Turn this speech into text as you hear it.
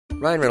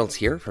Ryan Reynolds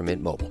here from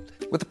Mint Mobile.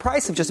 With the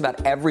price of just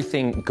about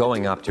everything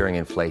going up during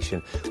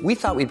inflation, we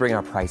thought we'd bring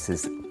our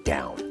prices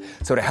down.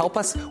 So to help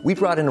us, we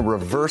brought in a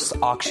reverse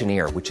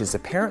auctioneer, which is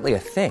apparently a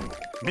thing.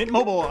 Mint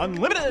Mobile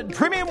Unlimited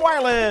Premium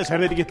Wireless. How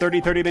to get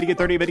 30, 30, bit to get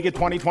 30, bit to get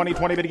 20, 20,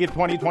 20, bit to get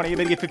 20, 20,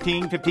 bit to get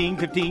 15, 15,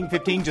 15,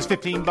 15, just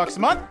 $15 a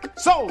month?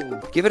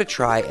 Sold! Give it a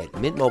try at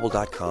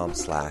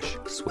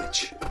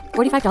mintmobile.com/switch.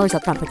 $45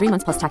 up front for 3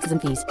 months plus taxes and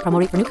fees. Promo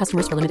rate for new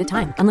customers for limited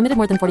time. Unlimited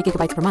more than 40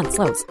 gigabytes per month.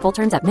 Slows full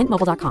terms at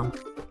mintmobile.com.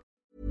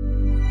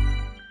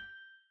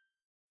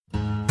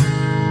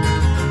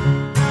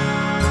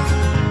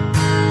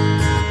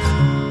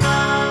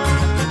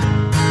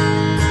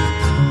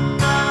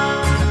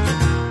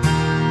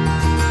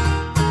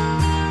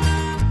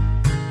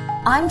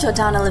 I'm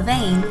Jordana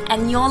Levine,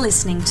 and you're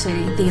listening to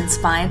the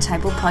Inspired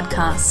Table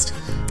podcast.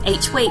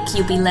 Each week,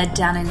 you'll be led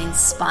down an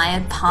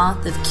inspired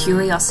path of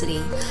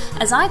curiosity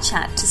as I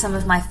chat to some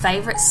of my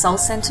favourite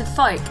soul-centred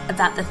folk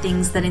about the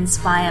things that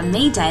inspire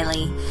me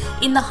daily,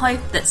 in the hope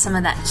that some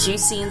of that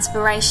juicy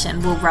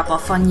inspiration will rub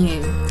off on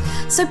you.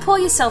 So pour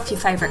yourself your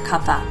favourite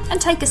cuppa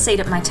and take a seat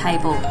at my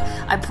table.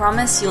 I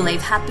promise you'll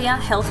leave happier,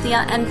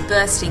 healthier, and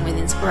bursting with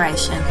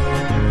inspiration.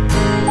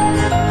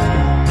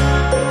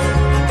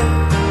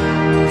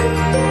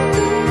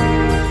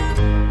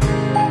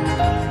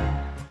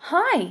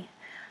 Hi,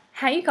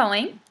 how you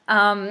going?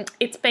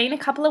 It's been a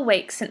couple of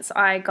weeks since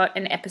I got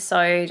an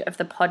episode of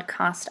the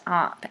podcast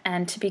up,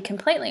 and to be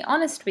completely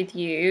honest with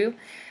you,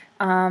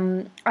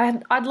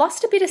 I'd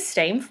lost a bit of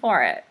steam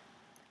for it,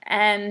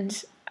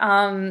 and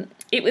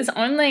it was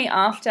only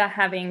after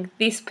having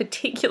this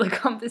particular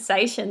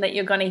conversation that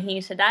you're going to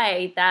hear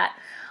today that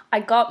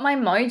I got my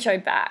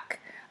mojo back.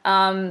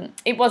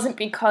 It wasn't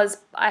because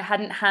I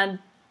hadn't had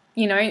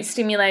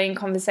stimulating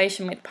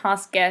conversation with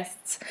past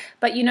guests.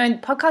 But,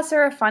 podcasts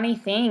are a funny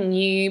thing.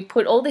 You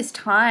put all this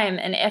time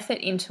and effort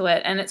into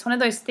it, and it's one of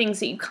those things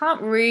that you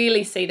can't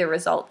really see the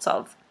results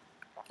of.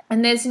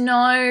 And there's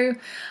no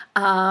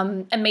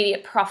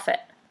immediate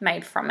profit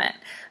made from it.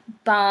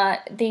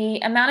 But the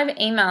amount of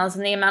emails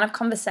and the amount of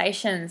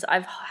conversations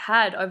I've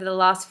had over the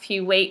last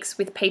few weeks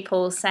with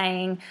people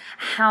saying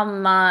how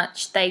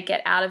much they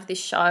get out of this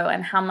show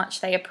and how much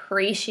they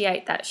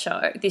appreciate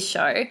this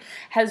show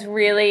has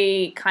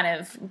really kind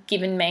of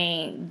given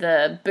me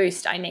the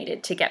boost I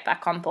needed to get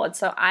back on board.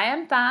 So I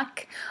am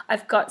back.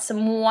 I've got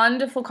some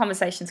wonderful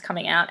conversations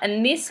coming out,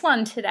 and this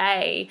one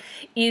today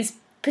is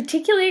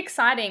particularly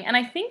exciting. And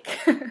I think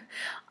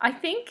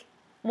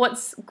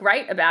what's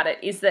great about it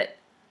is that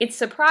it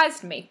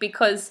surprised me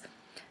because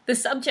the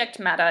subject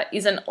matter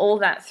isn't all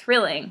that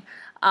thrilling.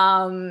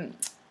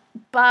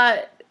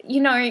 But,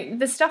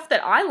 the stuff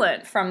that I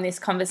learned from this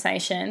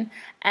conversation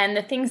and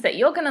the things that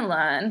you're going to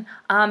learn,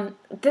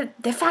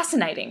 they're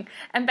fascinating.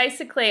 And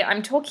basically,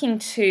 I'm talking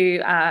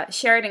to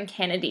Sheridan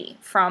Kennedy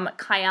from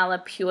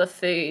Kyalla Pure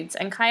Foods.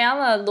 And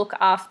Kyalla look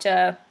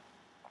after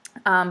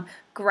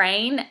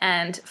grain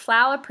and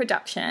flour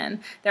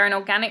production. They're an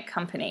organic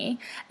company.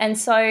 And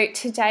so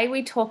today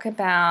we talk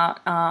about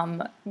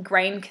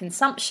grain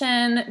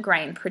consumption,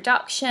 grain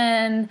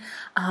production,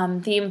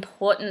 the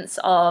importance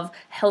of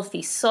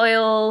healthy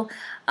soil,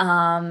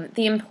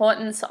 the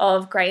importance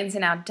of grains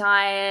in our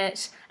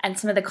diet, and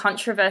some of the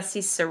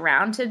controversies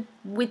surrounded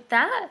with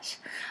that.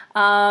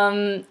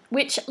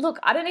 Which, look,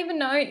 I don't even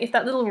know if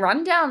that little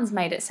rundown's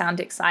made it sound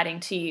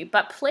exciting to you,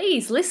 but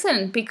please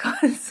listen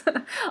because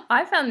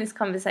I found this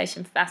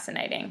conversation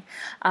fascinating.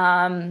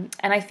 And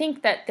I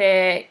think that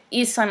there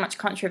is so much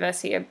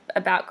controversy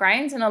about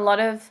grains, and a lot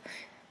of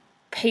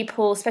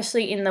people,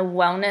 especially in the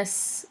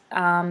wellness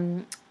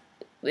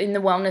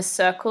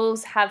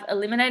circles, have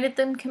eliminated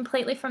them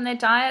completely from their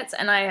diets.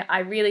 And I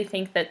really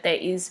think that there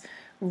is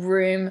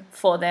room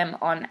for them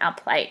on our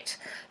plate.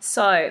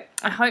 So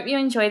I hope you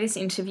enjoy this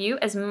interview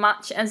as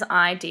much as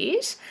I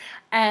did,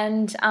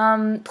 and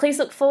please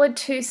look forward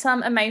to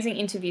some amazing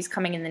interviews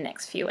coming in the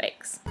next few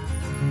weeks.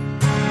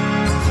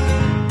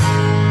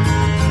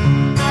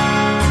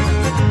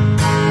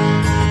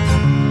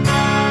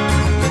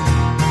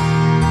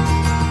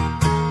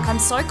 I'm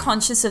so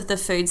conscious of the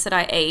foods that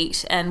I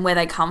eat and where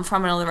they come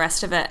from and all the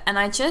rest of it, and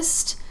I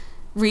just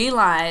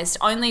realised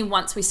only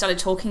once we started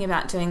talking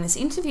about doing this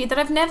interview that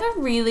I've never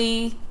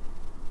really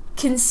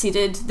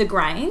considered the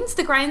grains.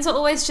 The grains are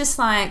always just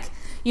like,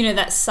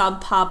 that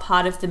subpar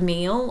part of the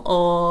meal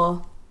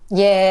or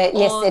the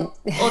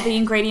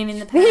ingredient in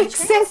the pantry. The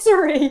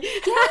accessory.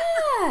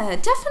 Yeah,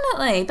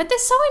 definitely. But they're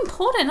so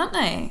important, aren't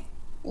they?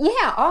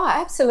 Yeah,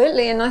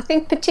 absolutely. And I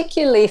think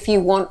particularly if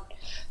you want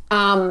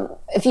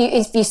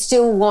if you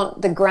still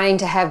want the grain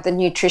to have the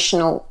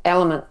nutritional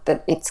element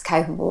that it's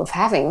capable of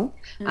having,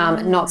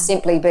 not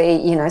simply be,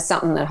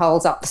 something that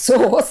holds up the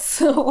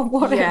sauce or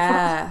whatever.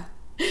 Yeah.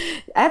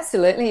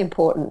 Absolutely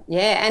important.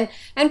 Yeah.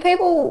 And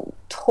people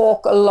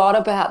talk a lot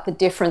about the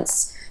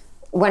difference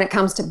when it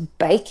comes to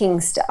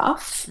baking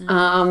stuff.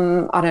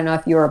 I don't know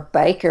if you're a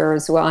baker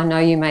as well. I know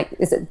you make,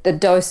 is it the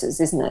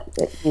doses, isn't it?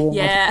 That you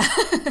yeah.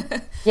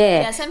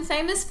 Yeah. Yes, I'm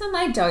famous for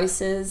my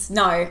doses.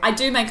 No, I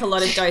do make a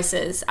lot of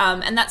doses.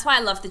 And that's why I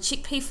love the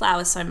chickpea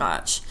flour so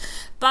much.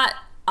 But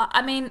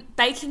I mean,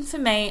 baking for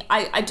me,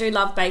 I do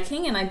love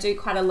baking, and I do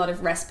quite a lot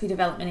of recipe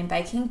development in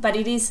baking, but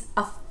it is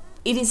a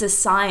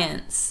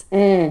science,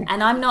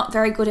 and I'm not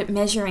very good at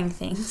measuring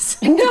things.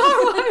 No,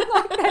 I'm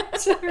like that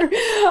too.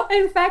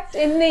 In fact,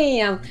 in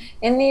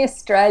the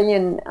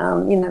Australian,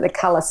 the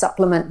colour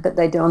supplement that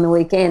they do on the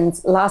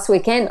weekends, last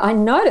weekend I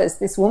noticed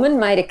this woman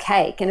made a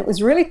cake, and it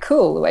was really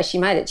cool the way she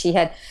made it. She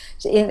had,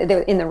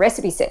 in the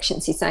recipe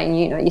section, she's saying,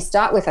 you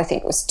start with, I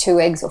think it was 2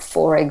 eggs or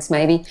 4 eggs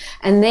maybe,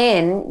 and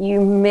then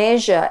you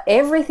measure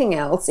everything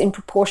else in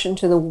proportion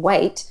to the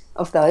weight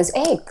of those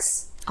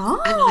eggs.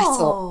 Oh. And I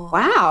thought,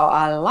 wow,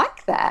 I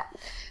like that.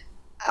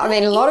 I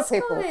mean, a lot of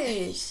people,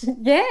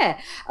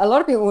 a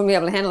lot of people wouldn't be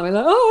able to handle it.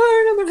 Like,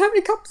 I don't know how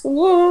many cups.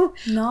 No,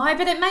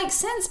 but it makes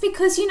sense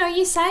because,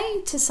 you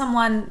say to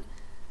someone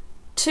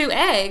 2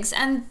 eggs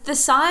and the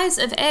size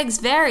of eggs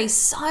varies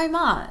so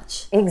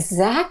much.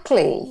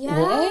 Exactly.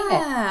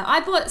 Yeah.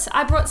 I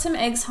brought some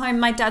eggs home.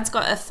 My dad's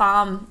got a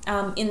farm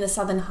in the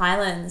Southern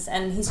Highlands,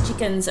 and his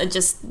chickens are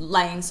just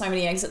laying so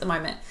many eggs at the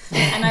moment.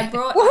 And I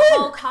brought a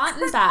whole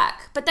carton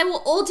back, but they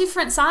were all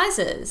different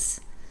sizes.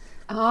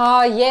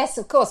 Oh, yes,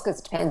 of course,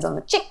 because it depends on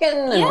the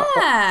chicken and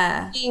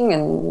what eating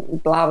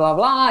and blah, blah,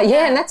 blah.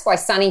 Yeah, and that's why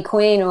Sunny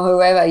Queen or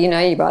whoever, you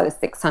buy the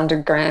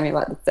 600 gram, you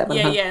buy the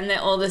 700. Yeah, and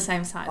they're all the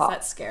same size. Oh,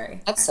 that's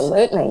scary.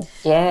 Absolutely,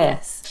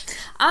 yes.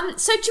 So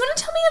do you want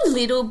to tell me a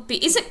little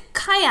bit, is it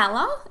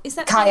Kayala? Is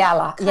that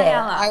Kayala,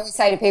 yeah. I always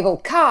say to people,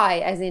 Kai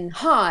as in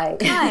hi.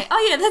 Kai,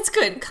 oh yeah, that's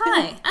good.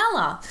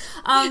 Kayala.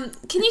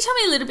 Can you tell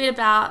me a little bit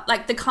about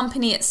like the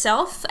company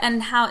itself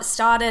and how it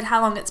started,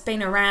 how long it's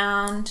been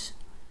around?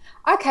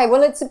 Okay,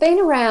 well, it's been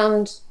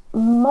around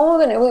more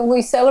than,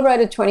 we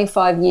celebrated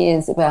 25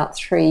 years about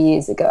 3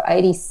 years ago,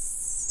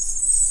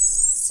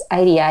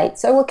 88.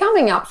 So we're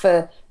coming up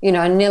for,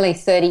 nearly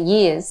 30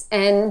 years.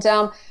 And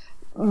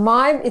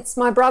it's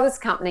my brother's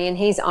company, and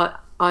he's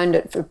owned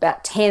it for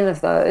about 10 of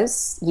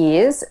those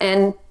years.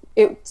 And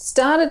it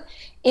started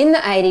in the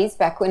 80s,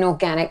 back when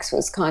organics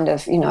was kind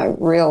of,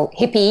 real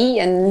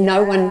hippie, and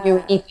no one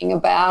knew anything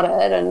about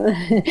it, and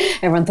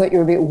everyone thought you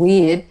were a bit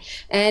weird.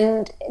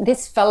 And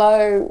this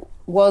fellow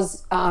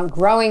was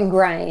growing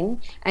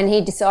grain, and he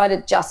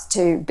decided just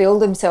to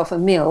build himself a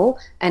mill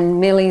and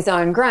mill his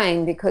own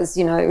grain because,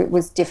 it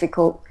was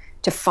difficult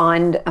to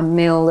find a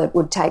mill that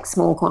would take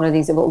small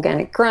quantities of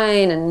organic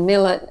grain and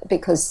mill it,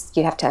 because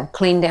you have to have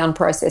clean down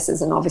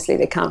processes, and obviously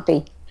there can't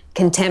be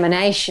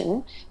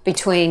contamination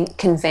between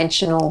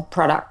conventional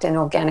product and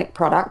organic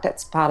product.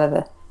 That's part of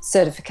the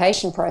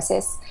certification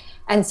process.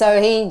 And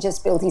so he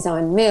just built his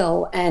own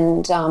mill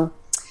and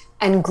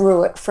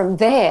grew it from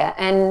there.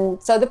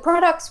 And so the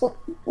products were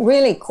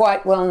really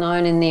quite well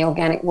known in the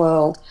organic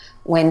world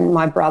when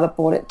my brother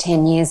bought it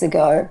 10 years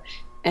ago.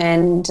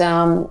 And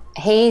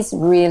he's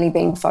really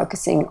been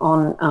focusing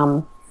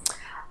on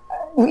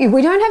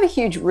we don't have a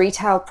huge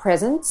retail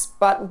presence,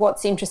 but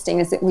what's interesting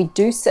is that we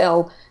do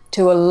sell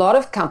to a lot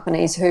of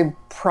companies who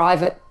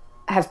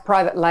have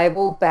private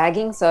label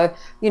bagging. So,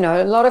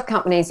 a lot of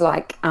companies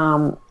like,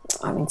 some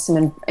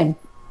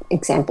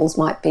examples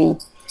might be,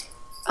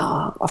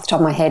 off the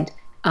top of my head,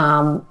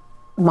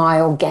 My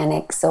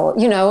Organics, or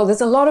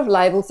there's a lot of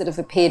labels that have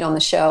appeared on the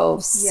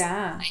shelves.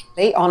 Yeah,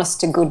 lately, honest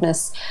to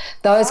goodness,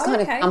 those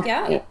kind of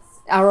companies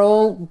are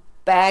all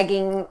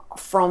bagging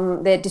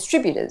from their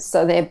distributors.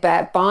 So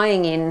they're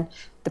buying in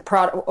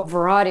a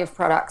variety of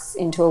products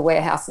into a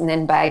warehouse and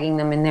then bagging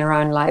them in their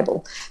own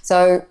label.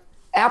 So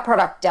our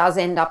product does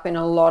end up in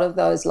a lot of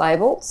those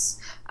labels,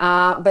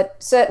 but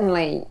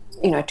certainly,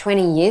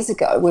 20 years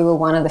ago we were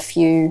one of the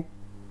few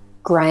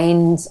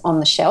grains on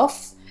the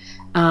shelf.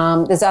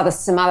 There's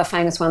some other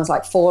famous ones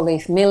like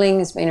 4-leaf milling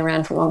has been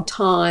around for a long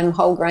time.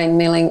 Whole grain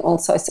milling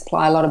also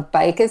supply a lot of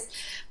bakers.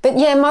 But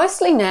yeah,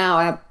 mostly now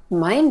our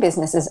main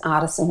business is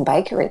artisan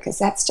bakery, because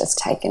that's just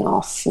taken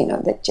off,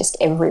 they're just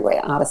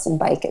everywhere, artisan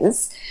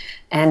bakers.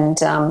 And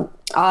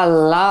I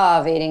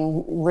love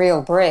eating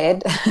real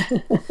bread.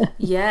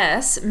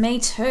 Yes, me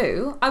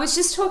too. I was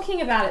just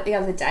talking about it the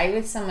other day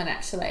with someone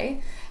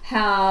actually,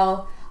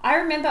 how I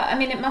remember,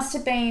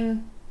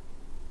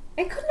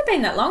 it couldn't have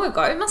been that long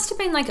ago. It must have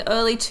been like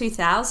early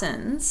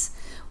 2000s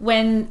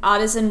when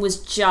artisan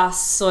was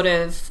just sort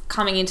of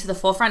coming into the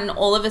forefront, and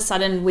all of a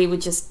sudden we were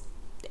just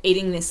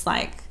eating this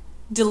like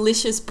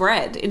delicious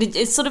bread.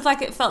 It's sort of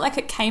like, it felt like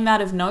it came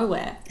out of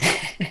nowhere.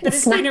 But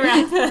it's been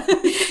around for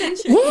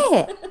centuries.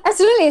 Yeah,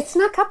 absolutely. It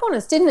snuck up on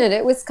us, didn't it?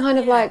 It was kind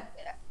of like,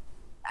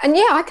 and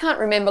I can't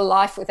remember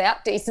life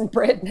without decent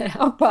bread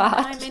now, but...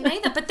 I mean,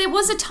 neither, but there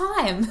was a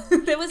time.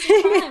 There was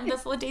a time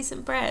before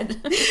decent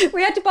bread.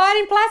 We had to buy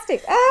it in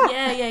plastic.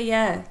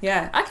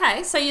 Yeah.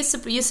 Okay, so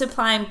you're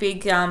supplying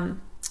big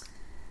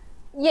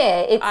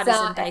it's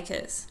artisan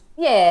bakers.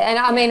 Yeah, and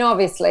I mean,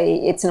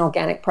 obviously it's an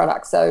organic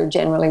product, so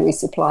generally we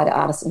supply to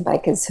artisan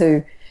bakers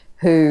who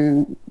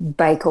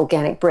bake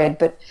organic bread.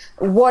 But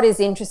what is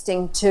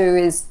interesting too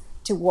is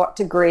to what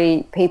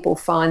degree people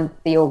find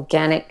the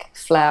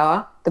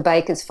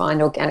bakers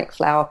find organic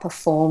flour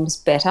performs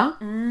better.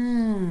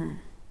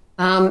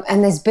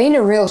 And there's been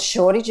a real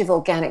shortage of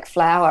organic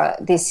flour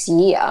this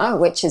year,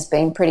 which has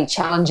been pretty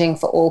challenging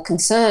for all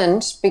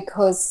concerned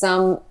because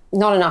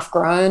not enough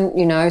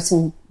grown,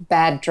 some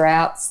bad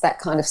droughts, that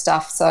kind of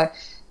stuff. So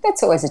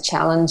that's always a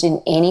challenge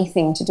in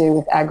anything to do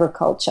with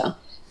agriculture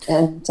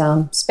and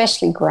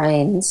especially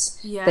grains.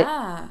 Yeah.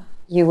 That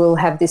you will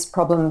have this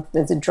problem if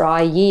there's a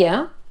dry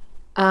year,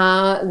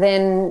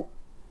 then,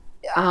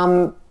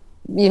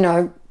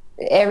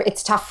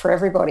 it's tough for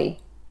everybody.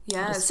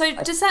 Yeah. So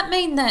does that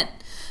mean that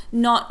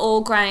not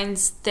all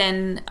grains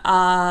then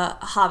are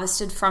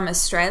harvested from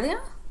Australia?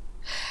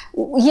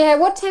 Yeah,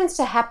 what tends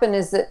to happen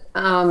is that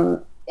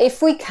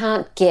if we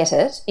can't get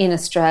it in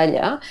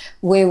Australia,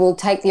 we will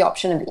take the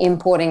option of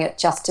importing it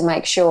just to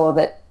make sure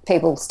that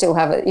people still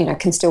have it,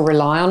 can still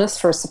rely on us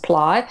for a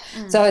supply.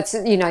 So it's,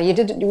 we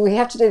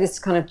have to do this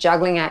kind of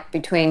juggling act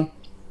between,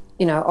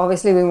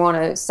 obviously we want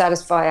to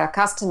satisfy our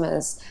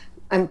customers,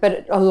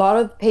 but a lot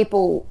of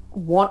people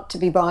want to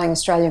be buying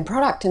Australian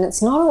product, and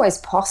it's not always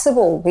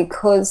possible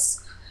because,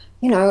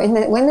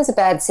 when there's a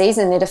bad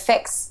season, it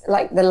affects,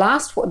 like the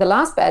last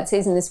bad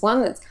season, this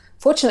one that's,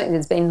 fortunately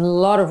there's been a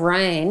lot of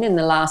rain in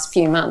the last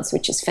few months,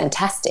 which is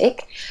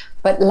fantastic.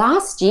 But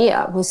last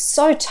year was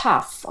so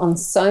tough on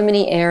so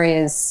many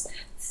areas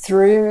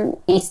through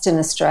Eastern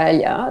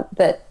Australia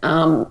that,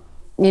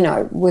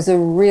 was a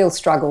real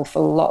struggle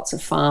for lots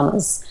of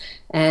farmers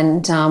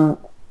and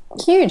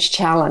huge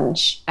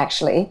challenge,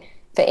 actually,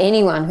 for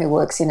anyone who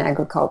works in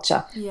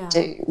agriculture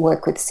to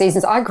work with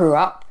seasons. I grew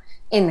up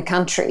in the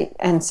country,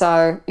 and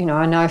so,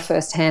 I know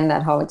firsthand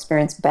that whole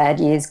experience, bad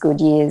years,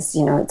 good years,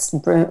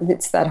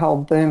 it's that whole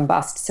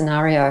boom-bust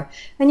scenario.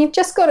 And you've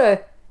just got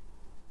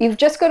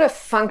to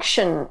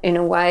function in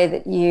a way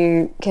that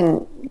you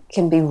can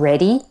be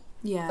ready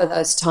for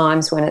those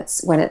times when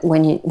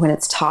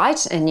it's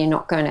tight and you're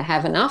not going to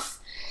have enough.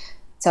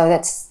 So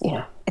that's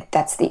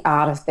the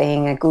art of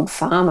being a good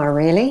farmer,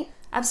 really.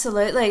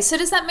 Absolutely. So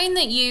does that mean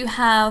that you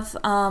have,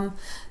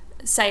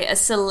 say, a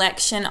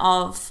selection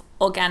of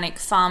organic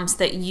farms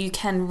that you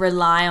can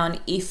rely on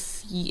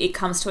if it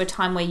comes to a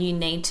time where you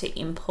need to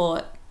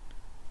import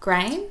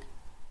grain?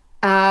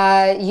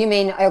 You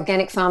mean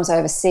organic farms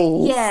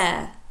overseas?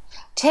 Yeah.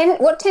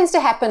 What tends to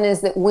happen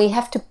is that we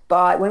have to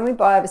buy, when we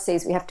buy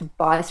overseas, we have to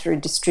buy through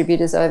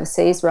distributors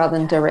overseas rather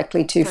than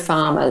directly to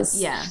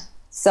farmers. Yeah.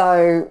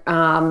 So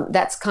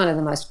that's kind of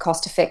the most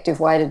cost-effective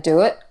way to do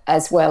it,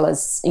 as well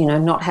as,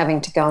 not having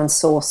to go and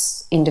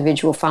source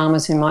individual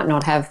farmers who might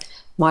have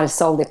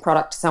sold their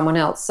product to someone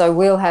else. So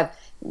we'll have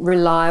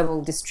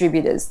reliable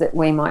distributors that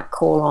we might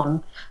call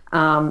on.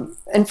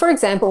 And for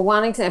example,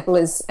 one example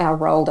is our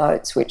rolled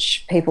oats,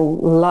 which people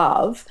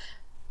love.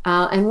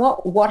 And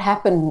what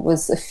happened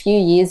was a few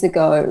years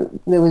ago,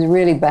 there was a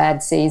really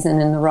bad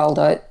season in the rolled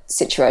oat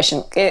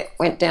situation. It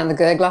went down the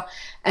gurgler.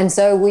 And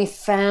so we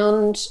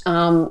found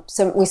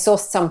we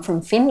sourced some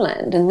from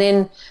Finland. And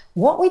then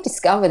what we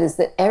discovered is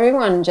that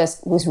everyone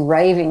just was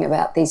raving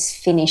about these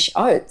Finnish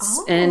oats.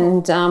 Oh.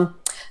 And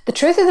the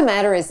truth of the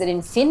matter is that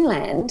in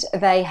Finland,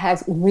 they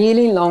have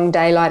really long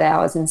daylight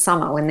hours in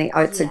summer when the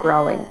oats are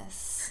growing.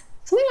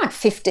 Something like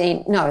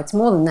 15, no, it's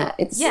more than that.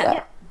 It's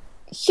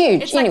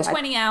huge. It's like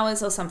 20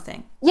 hours or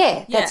something.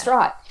 Yeah, that's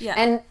right. Yeah.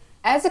 And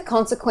as a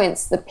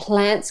consequence, the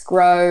plants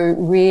grow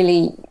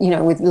really,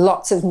 with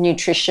lots of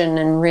nutrition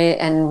and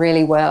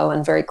really well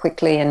and very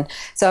quickly. And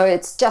so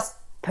it's just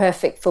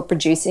perfect for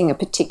producing a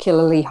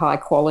particularly high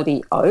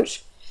quality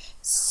oat.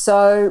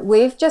 So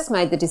we've just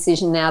made the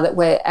decision now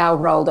that our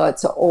rolled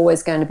oats are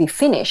always going to be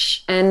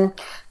Finnish. And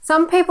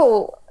some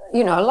people,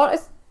 a lot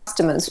of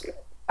customers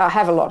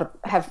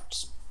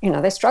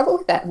they struggle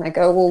with that and they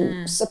go,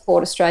 well,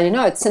 support Australian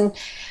oats. And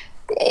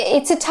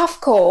it's a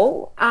tough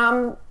call.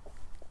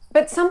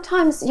 But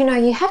sometimes,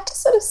 you have to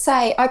sort of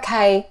say,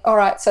 okay, all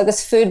right, so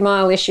there's food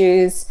mile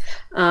issues,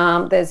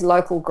 there's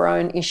local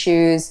grown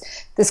issues,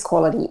 there's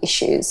quality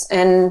issues.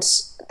 And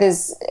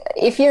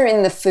if you're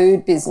in the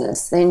food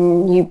business,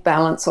 then you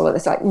balance all of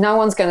this. Like, no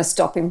one's going to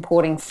stop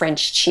importing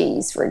French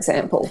cheese, for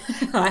example.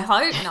 I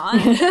hope not.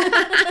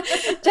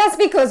 Just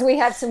because we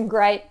have some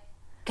great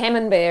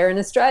camembert in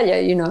Australia,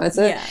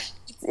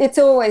 it's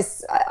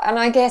always, and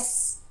I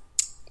guess,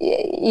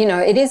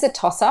 it is a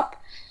toss-up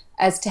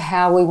as to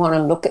how we want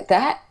to look at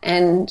that.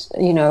 And,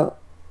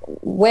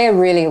 we're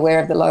really aware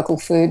of the local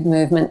food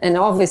movement, and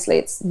obviously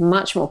it's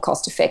much more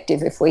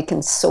cost-effective if we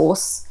can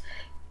source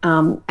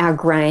our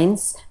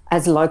grains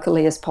as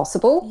locally as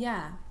possible.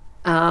 Yeah.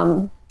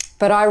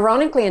 But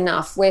ironically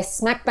enough, we're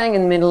smack bang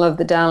in the middle of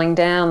the Darling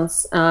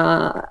Downs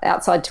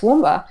outside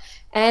Toowoomba,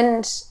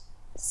 and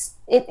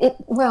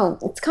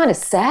it's kind of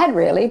sad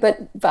really, but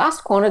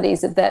vast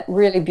quantities of that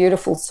really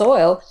beautiful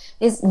soil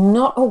is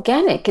not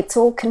organic. It's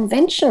all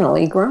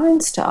conventionally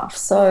grown stuff.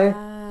 So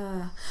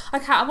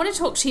okay, I want to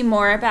talk to you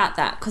more about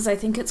that because I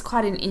think it's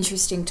quite an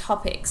interesting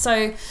topic.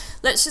 So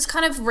let's just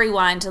kind of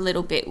rewind a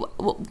little bit.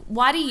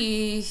 Why do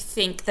you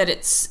think that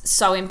it's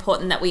so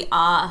important that we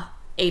are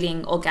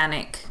eating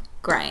organic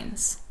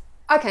grains?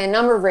 Okay, a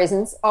number of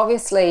reasons.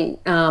 Obviously,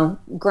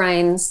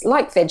 grains,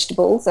 like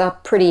vegetables, are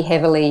pretty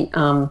heavily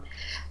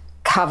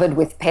covered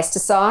with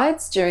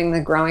pesticides during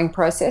the growing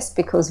process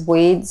because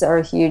weeds are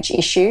a huge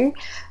issue,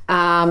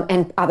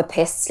 and other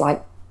pests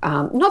like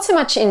not so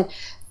much in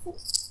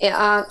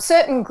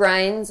certain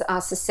grains are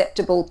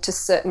susceptible to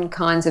certain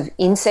kinds of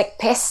insect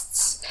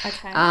pests.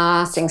 Okay.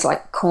 Things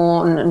like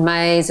corn and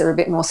maize are a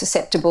bit more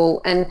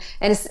susceptible, and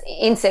it's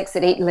insects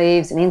that eat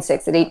leaves and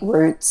insects that eat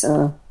roots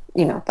and,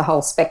 you know, the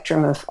whole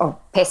spectrum of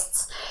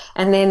pests.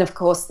 And then, of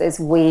course, there's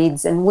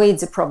weeds, and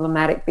weeds are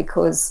problematic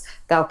because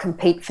they'll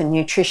compete for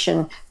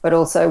nutrition, but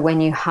also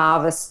when you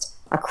harvest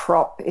a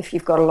crop, if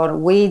you've got a lot of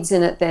weeds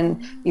in it,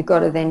 then you've got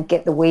to then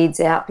get the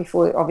weeds out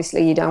before,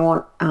 obviously you don't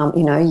want,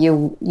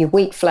 your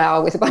wheat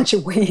flour with a bunch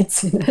of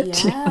weeds in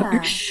it. Yeah. You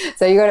know?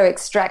 So you've got to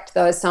extract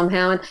those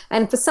somehow.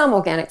 And for some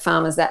organic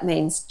farmers, that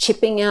means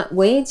chipping out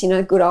weeds,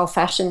 good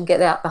old-fashioned,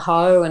 get out the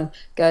hoe and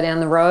go down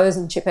the rows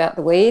and chip out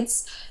the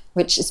weeds,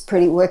 which is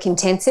pretty work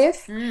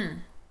intensive.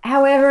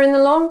 However, in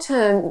the long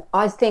term,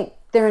 I think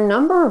there are a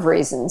number of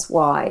reasons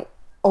why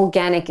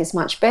organic is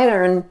much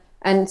better,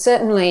 and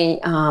certainly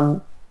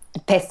the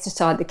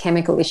pesticide, the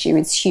chemical issue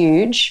is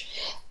huge.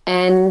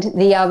 And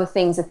the other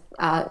things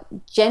are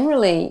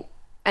generally,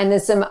 and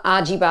there's some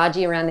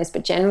argy-bargy around this,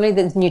 but generally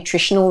the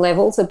nutritional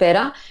levels are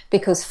better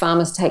because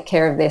farmers take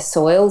care of their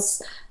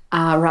soils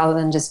rather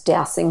than just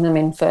dousing them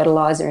in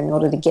fertiliser in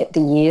order to get the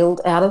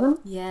yield out of them.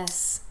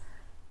 Yes.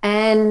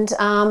 And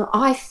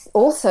I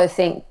also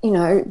think,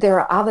 there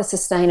are other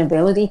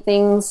sustainability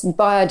things.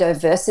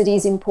 Biodiversity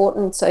is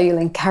important, so you'll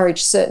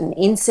encourage certain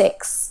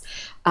insects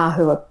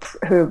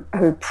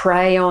who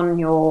prey on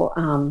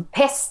your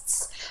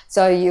pests.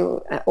 So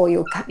you'll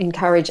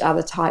encourage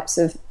other types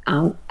of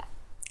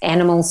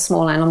animals,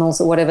 small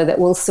animals or whatever, that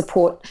will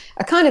support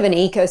a kind of an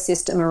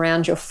ecosystem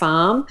around your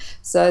farm,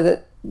 so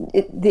that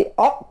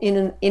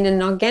in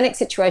an organic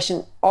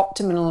situation,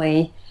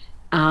 optimally,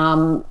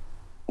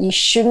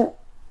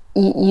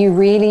 you're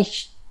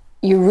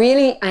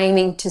really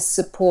aiming to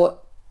support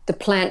the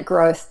plant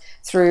growth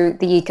through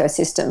the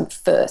ecosystem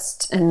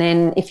first. And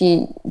then if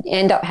you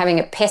end up having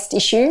a pest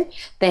issue,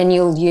 then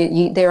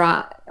there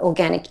are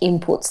organic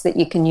inputs that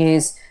you can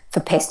use for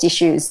pest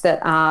issues that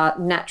are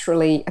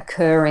naturally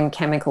occurring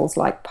chemicals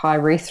like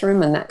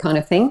pyrethrum and that kind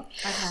of thing.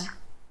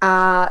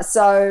 Okay.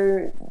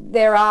 So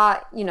there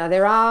are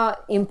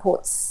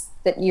inputs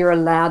that you're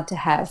allowed to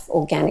have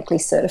organically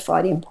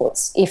certified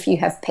inputs if you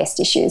have pest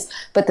issues.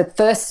 But the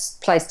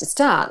first place to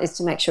start is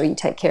to make sure you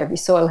take care of your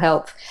soil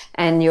health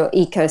and your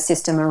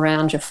ecosystem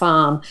around your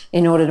farm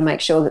in order to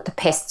make sure that the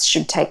pests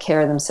should take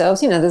care of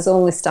themselves. There's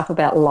all this stuff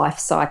about life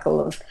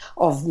cycle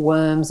of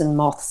worms and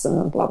moths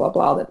and blah, blah,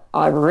 blah that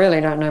I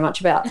really don't know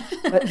much about.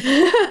 But,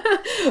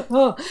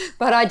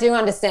 but I do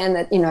understand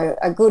that,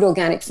 a good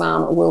organic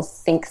farmer will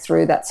think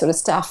through that sort of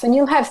stuff. And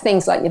you'll have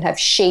things like you'll have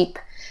sheep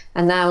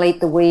and they'll eat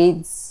the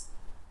weeds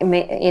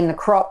in the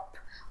crop,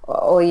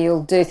 or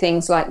you'll do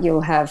things like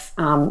you'll have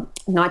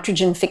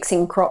nitrogen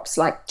fixing crops,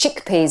 like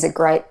chickpeas are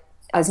great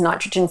as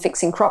nitrogen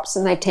fixing crops,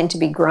 and they tend to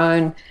be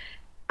grown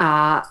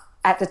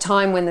at the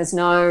time when there's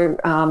no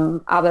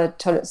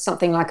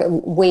something like a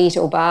wheat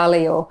or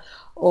barley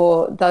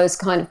or those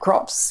kind of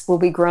crops will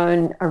be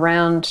grown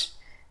around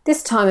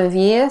this time of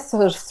year,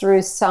 sort of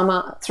through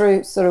summer,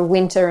 through sort of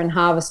winter, and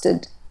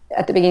harvested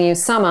at the beginning of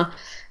summer.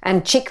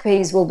 And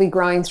chickpeas will be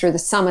growing through the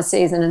summer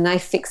season, and they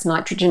fix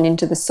nitrogen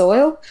into the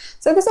soil.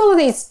 So there's all of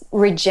these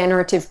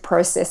regenerative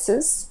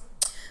processes.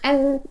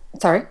 And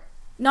sorry.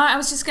 No, I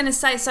was just going to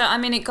say. So I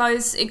mean, it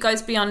goes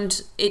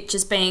beyond it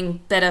just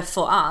being better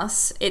for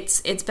us.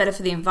 It's better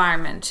for the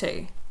environment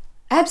too.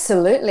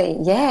 Absolutely,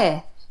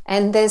 yeah.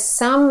 And there's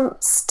some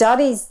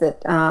studies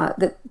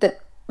that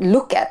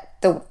look at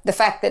the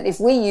fact that if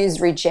we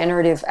use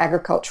regenerative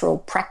agricultural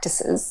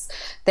practices,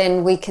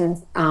 then we can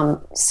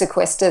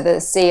sequester the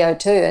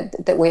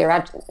CO2 that we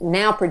are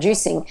now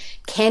producing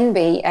can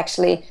be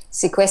actually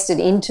sequestered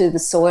into the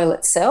soil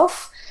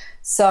itself.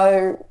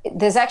 So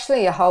there's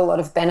actually a whole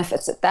lot of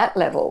benefits at that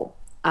level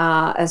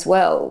as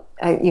well,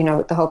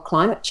 with the whole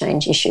climate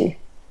change issue.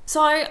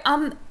 So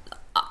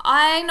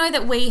I know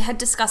that we had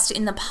discussed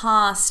in the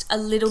past a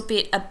little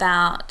bit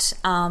about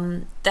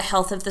the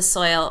health of the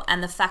soil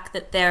and the fact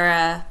that there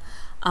are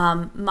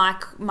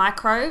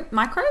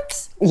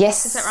microbes?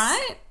 Yes. Is that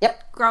right?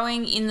 Yep.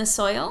 Growing in the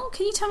soil.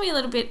 Can you tell me a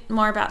little bit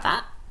more about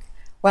that?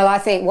 Well, I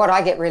think what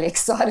I get really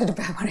excited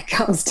about when it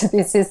comes to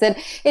this is that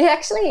it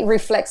actually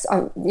reflects,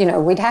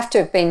 we'd have to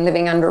have been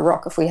living under a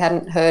rock if we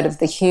hadn't heard of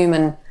the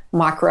human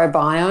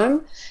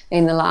microbiome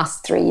in the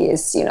last 3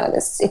 years.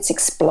 It's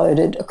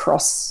exploded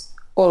across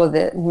all of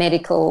the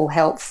medical,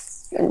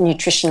 health,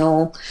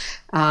 nutritional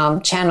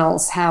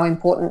channels, how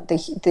important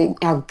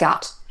our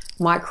gut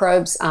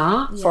microbes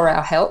are for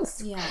our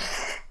health. Yeah.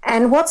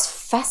 And what's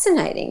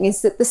fascinating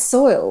is that the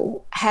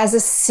soil has a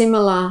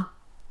similar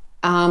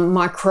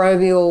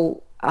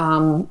microbial,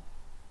 how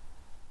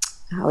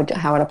would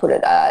I put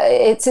it?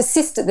 It's a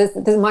system,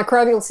 the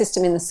microbial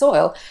system in the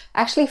soil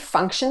actually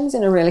functions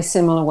in a really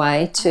similar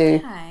way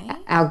to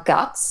our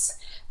gut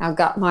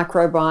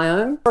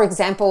microbiome. For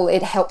example,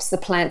 it helps the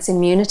plant's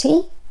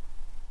immunity.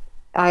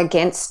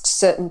 against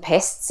certain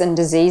pests and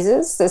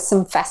diseases. There's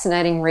some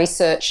fascinating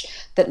research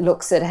that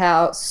looks at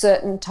how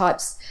certain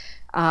types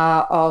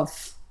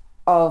of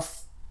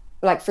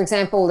like, for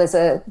example, there's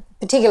a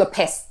particular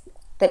pest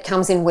that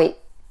comes in wheat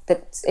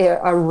that's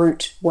a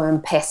root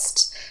worm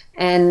pest.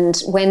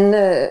 And when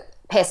the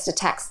pest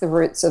attacks the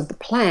roots of the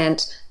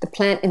plant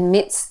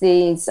emits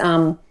these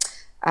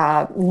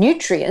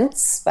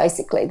nutrients,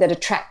 basically, that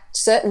attract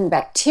certain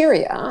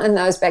bacteria, and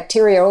those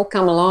bacteria all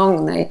come along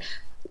and they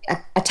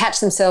attach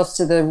themselves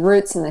to the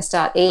roots and they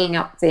start eating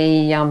up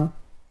the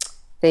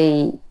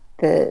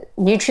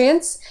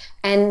nutrients.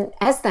 And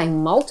as they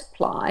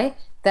multiply,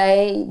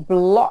 they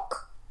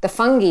block the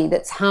fungi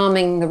that's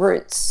harming the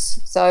roots.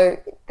 So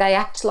they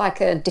act like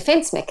a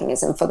defense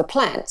mechanism for the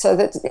plant. So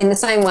that in the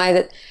same way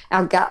that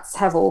our guts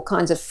have all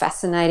kinds of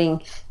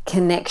fascinating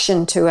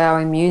connection to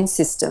our immune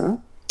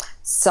system,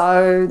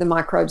 so the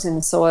microbes in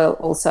the soil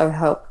also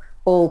help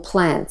all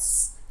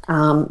plants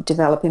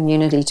develop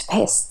immunity to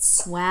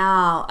pests.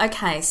 Wow.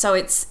 Okay, so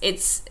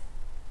it's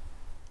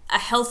a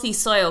healthy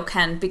soil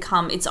can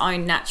become its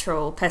own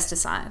natural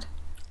pesticide.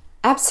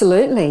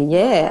 Absolutely,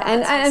 yeah.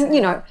 And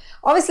you know,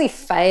 obviously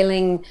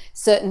failing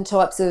certain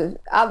types of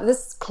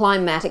there's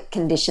climatic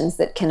conditions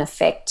that can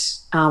affect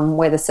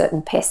whether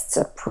certain pests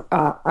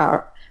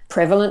are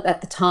prevalent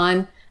at the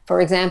time, for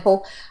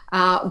example.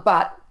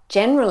 But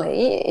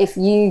generally, if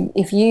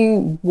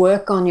you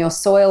work on your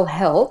soil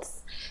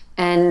health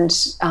and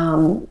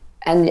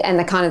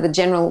the kind of the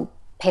general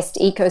pest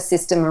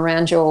ecosystem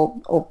around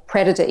or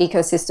predator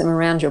ecosystem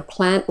around your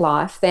plant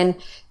life, then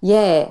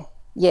the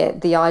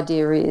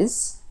idea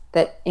is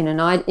that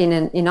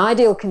in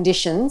ideal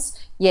conditions,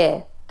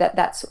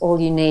 that's all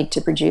you need to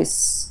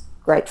produce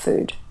great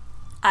food.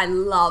 I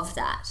love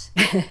that.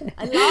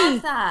 I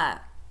love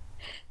that.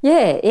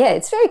 Yeah,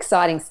 it's very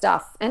exciting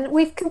stuff. And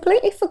we've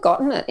completely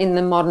forgotten it in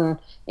the modern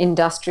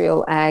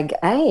industrial ag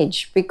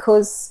age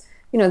because,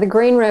 you know, the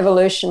green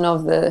revolution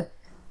of the,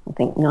 I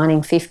think,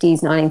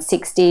 1950s,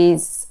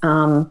 1960s,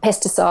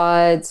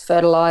 pesticides,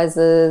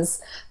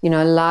 fertilizers, you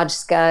know,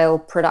 large-scale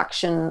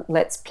production,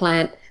 let's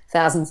plant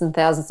thousands and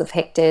thousands of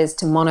hectares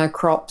to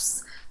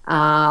monocrops,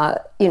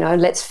 you know,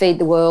 let's feed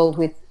the world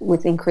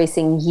with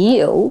increasing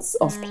yields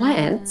of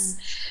plants.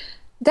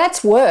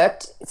 That's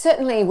worked.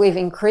 Certainly we've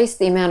increased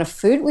the amount of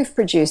food we've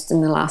produced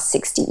in the last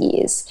 60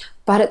 years,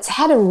 but it's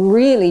had a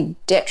really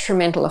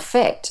detrimental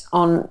effect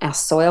on our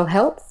soil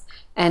health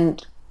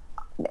and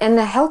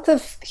the health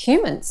of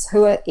humans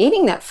who are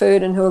eating that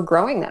food and who are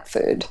growing that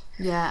food.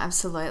 Yeah,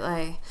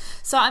 absolutely.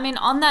 So, I mean,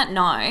 on that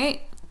note,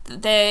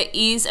 there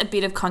is a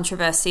bit of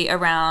controversy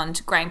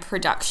around grain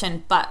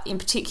production, but in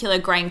particular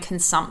grain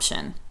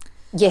consumption.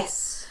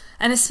 Yes.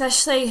 And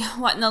especially,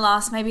 in the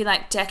last maybe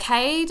like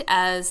decade,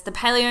 as the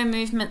paleo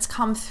movements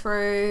come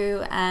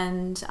through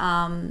and,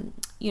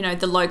 you know,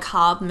 the low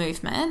carb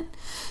movement.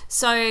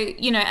 So,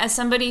 you know, as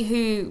somebody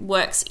who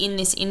works in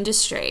this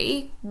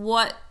industry,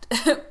 what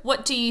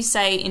do you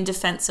say in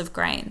defense of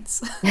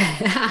grains?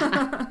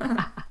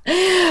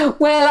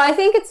 Well, I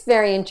think it's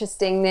very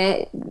interesting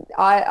that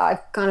I've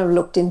kind of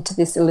looked into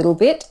this a little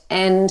bit,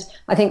 and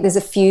I think there's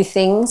a few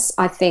things.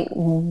 I think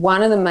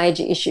one of the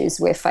major issues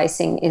we're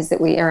facing is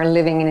that we are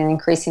living in an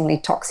increasingly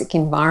toxic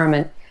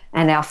environment,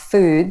 and our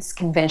foods,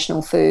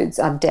 conventional foods,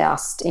 are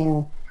doused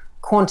in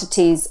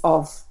quantities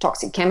of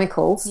toxic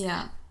chemicals.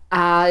 Yeah.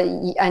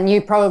 And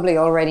you probably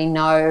already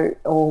know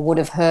or would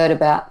have heard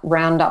about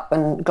Roundup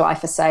and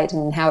glyphosate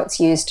and how it's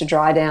used to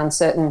dry down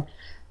certain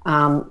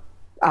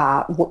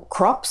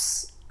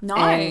crops. No.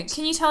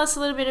 Can you tell us a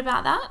little bit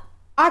about that?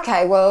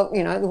 Okay, well,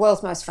 you know, the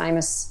world's most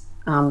famous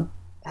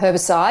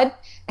herbicide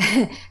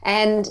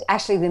and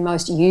actually the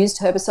most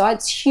used herbicide,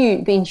 it's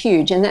been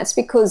huge, and that's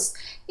because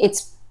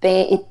it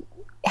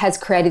has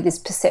created this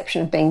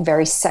perception of being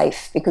very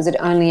safe because it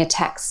only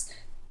attacks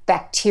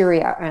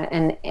bacteria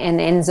and an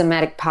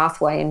enzymatic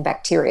pathway in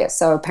bacteria.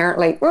 So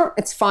apparently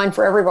it's fine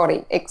for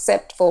everybody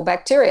except for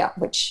bacteria,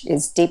 which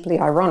is deeply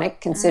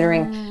ironic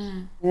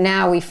considering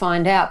now we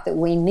find out that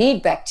we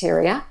need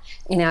bacteria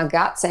in our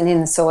guts and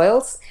in the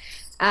soils.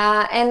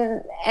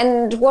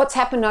 And what's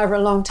happened over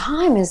a long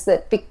time is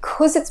that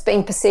because it's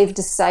been perceived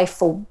as safe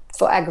for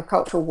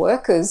agricultural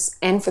workers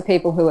and for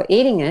people who are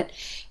eating it,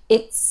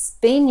 it's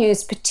been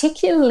used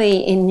particularly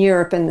in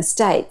Europe and the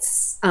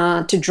States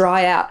to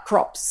dry out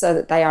crops so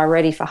that they are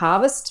ready for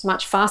harvest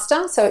much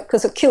faster. So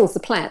because it kills the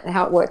plant.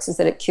 How it works is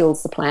that it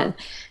kills the plant.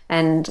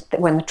 And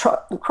when the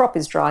crop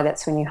is dry,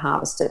 that's when you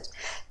harvest it.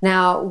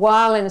 Now,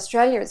 while in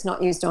Australia it's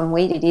not used on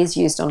wheat, it is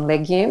used on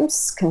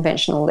legumes,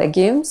 conventional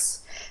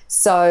legumes.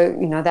 So,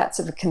 you know, that's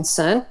of a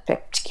concern,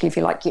 particularly if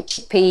you like your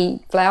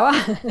chickpea flour.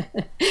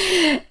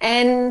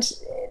 And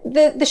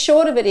the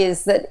short of it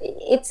is that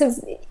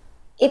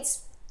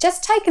it's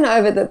just taken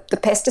over the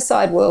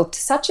pesticide world to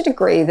such a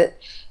degree that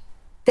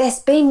there's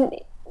been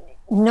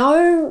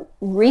no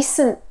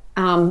recent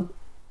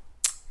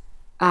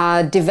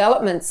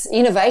developments,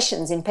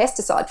 innovations in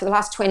pesticide for the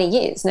last 20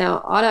 years.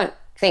 Now, I don't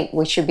think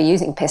we should be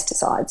using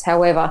pesticides.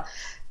 However,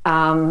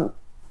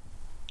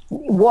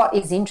 what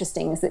is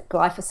interesting is that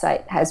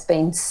glyphosate has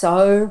been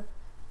so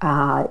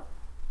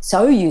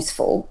so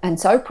useful and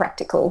so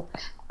practical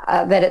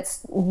that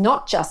it's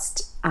not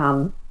just,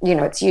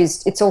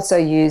 it's also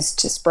used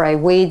to spray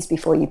weeds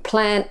before you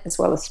plant, as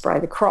well as spray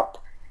the crop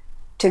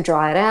to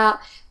dry it out.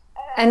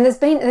 And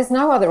there's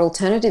no other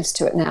alternatives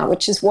to it now,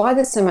 which is why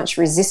there's so much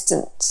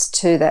resistance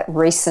to that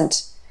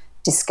recent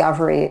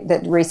discovery,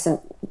 that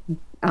recent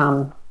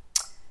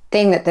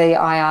thing that the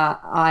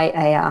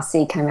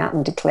IARC came out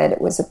and declared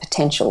it was a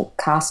potential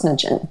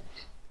carcinogen,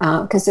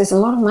 because there's a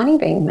lot of money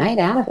being made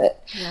out of it.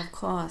 Yeah, of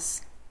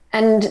course.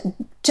 And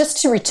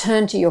just to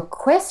return to your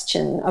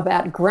question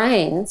about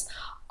grains,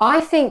 I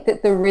think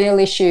that the real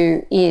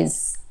issue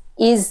is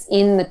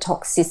in the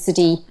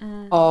toxicity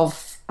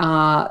of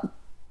our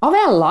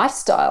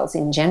lifestyles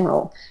in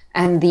general,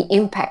 and the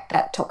impact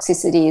that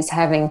toxicity is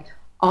having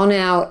on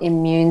our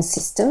immune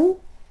system,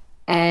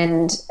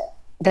 and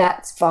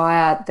that's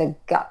via the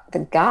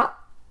gut,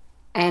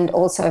 and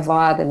also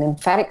via the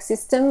lymphatic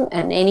system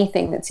and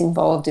anything that's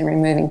involved in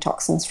removing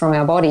toxins from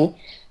our body.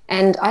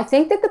 And I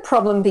think that the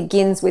problem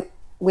begins with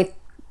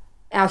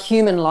our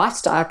human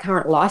lifestyle, our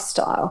current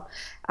lifestyle,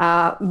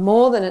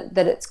 more than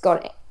that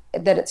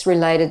it's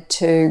related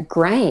to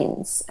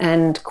grains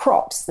and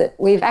crops that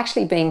we've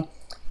actually been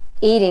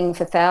eating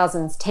for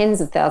thousands,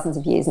 tens of thousands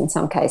of years in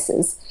some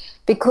cases,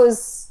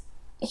 because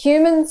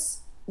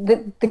humans,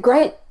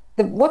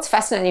 what's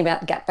fascinating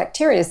about gut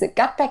bacteria is that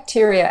gut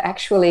bacteria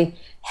actually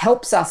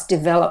helps us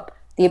develop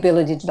the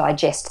ability to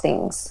digest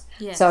things.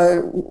 Yes.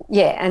 So,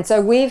 and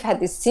so we've had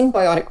this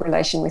symbiotic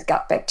relation with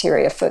gut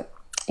bacteria for,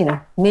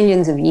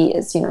 millions of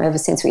years, ever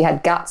since we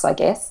had guts, I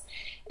guess.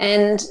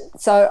 And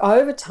so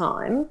over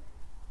time,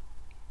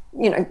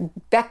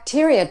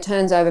 bacteria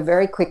turns over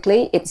very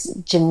quickly. It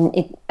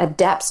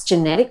adapts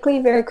genetically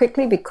very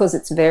quickly because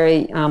it's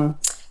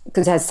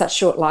because it has such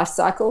short life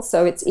cycles.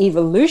 So its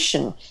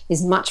evolution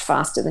is much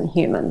faster than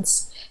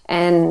humans.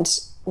 And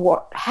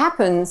what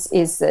happens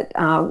is that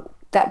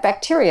that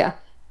bacteria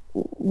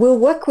will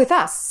work with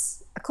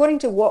us according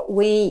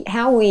to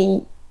how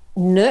we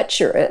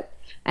nurture it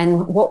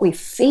and what we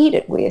feed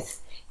it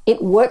with.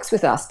 It works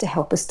with us to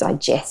help us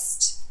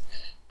digest.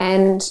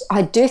 And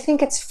I do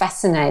think it's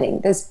fascinating.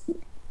 There's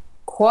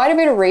quite a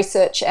bit of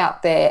research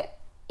out there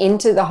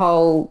into the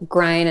whole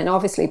grain and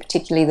obviously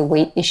particularly the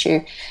wheat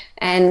issue.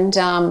 And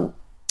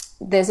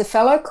there's a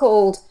fellow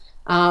called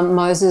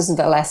Moses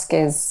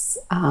Velasquez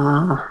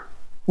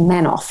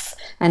Manoff,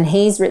 and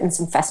he's written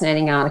some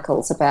fascinating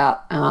articles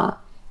about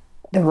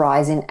the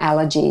rise in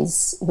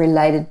allergies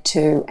related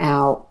to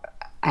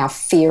our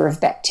fear of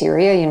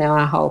bacteria,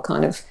 our whole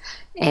kind of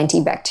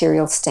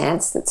antibacterial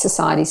stance that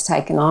society's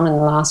taken on in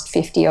the last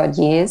 50-odd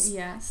years.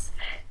 Yes.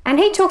 And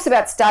he talks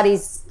about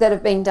studies that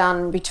have been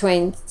done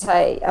between,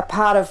 say, a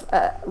part of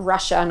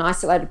Russia, an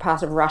isolated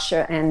part of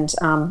Russia, and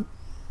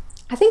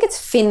I think it's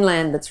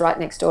Finland that's right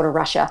next door to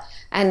Russia,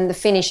 and the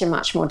Finnish are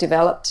much more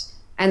developed.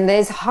 And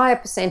there's a higher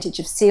percentage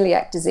of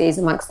celiac disease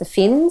amongst the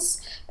Finns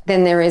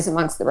than there is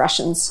amongst the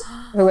Russians,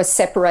 who are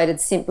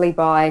separated simply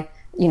by,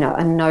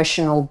 a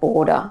notional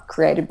border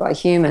created by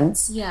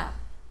humans. Yeah.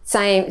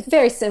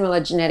 Very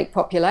similar genetic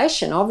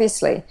population,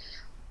 obviously.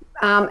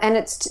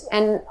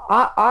 And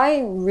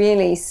I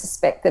really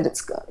suspect that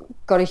it's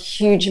got a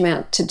huge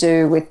amount to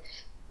do with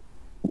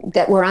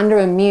that we're under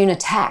immune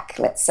attack,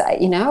 let's say.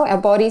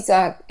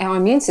 Our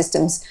immune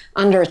system's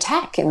under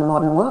attack in the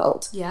modern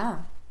world. Yeah.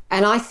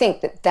 And I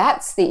think that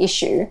that's the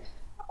issue.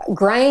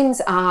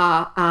 Grains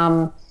are,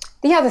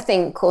 the other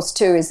thing, of course,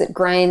 too, is that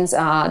grains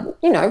are,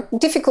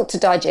 difficult to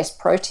digest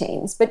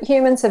proteins, but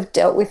humans have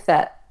dealt with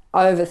that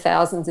over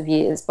thousands of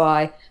years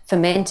by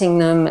fermenting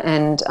them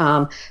and,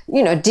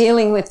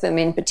 dealing with them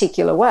in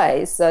particular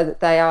ways so that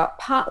they are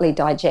partly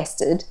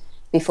digested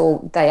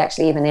before they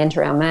actually even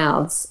enter our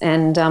mouths.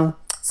 And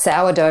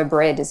sourdough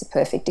bread is a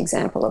perfect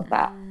example of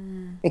that,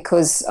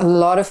 because a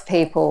lot of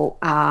people,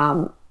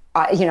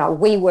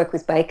 we work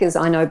with bakers.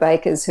 I know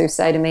bakers who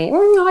say to me,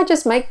 I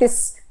just make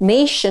this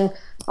miche, and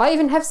I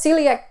even have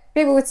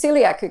people with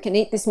celiac who can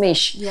eat this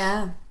miche.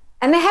 Yeah.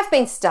 And there have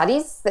been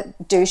studies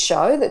that do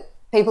show that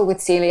people with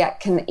celiac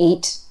can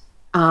eat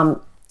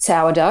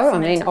sourdough. I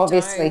mean,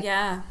 obviously,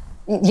 yeah.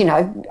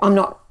 I'm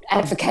not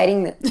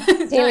advocating that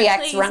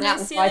celiacs run out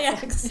and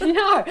celiacs.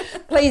 No,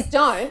 please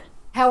don't.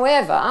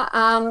 However,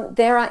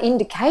 there are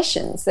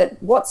indications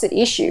that what's at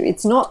issue,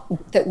 it's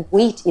not that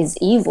wheat is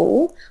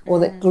evil or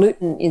that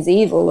gluten is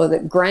evil or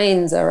that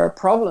grains are a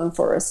problem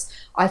for us.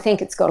 I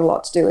think it's got a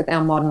lot to do with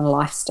our modern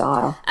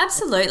lifestyle.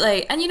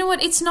 Absolutely. And you know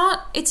what? It's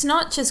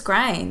not just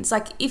grains.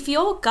 Like, if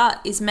your gut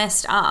is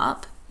messed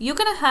up, you're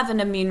going to have an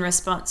immune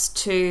response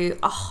to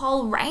a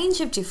whole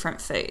range of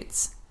different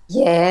foods.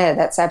 Yeah,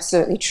 that's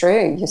absolutely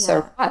true. You're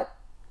so right.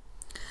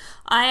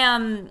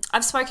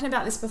 I've spoken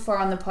about this before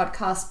on the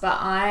podcast,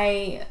 but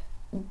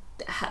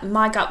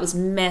my gut was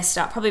messed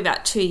up probably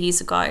about 2 years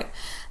ago,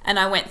 and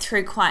I went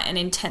through quite an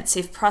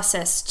intensive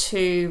process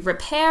to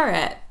repair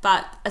it.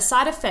 But a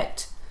side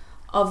effect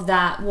of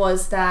that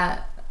was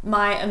that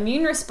my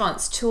immune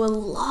response to a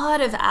lot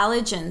of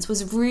allergens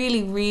was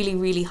really, really,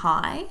 really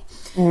high.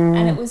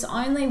 And it was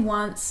only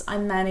once I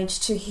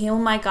managed to heal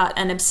my gut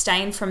and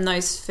abstain from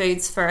those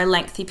foods for a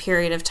lengthy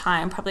period of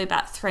time, probably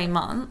about 3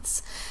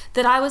 months,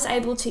 that I was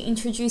able to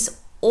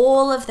introduce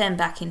all of them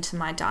back into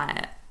my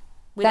diet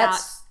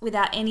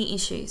without any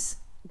issues.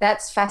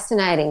 That's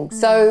fascinating.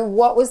 So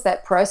what was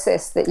that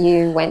process that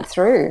you went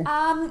through?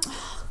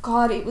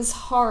 God, it was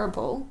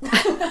horrible.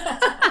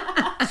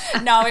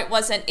 No, it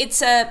wasn't.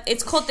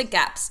 It's called the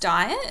GAPS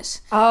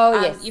diet.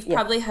 Oh, yes. You've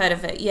probably heard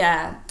of it,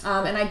 yeah.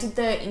 And I did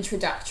the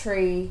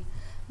introductory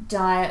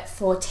diet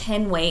for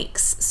 10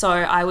 weeks. So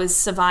I was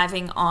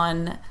surviving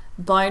on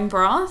bone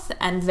broth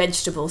and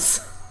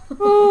vegetables.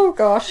 Oh,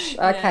 gosh.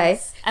 Okay.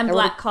 Yes. And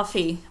black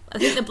coffee. I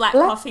think the black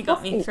coffee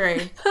got me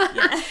through.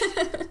 Yeah.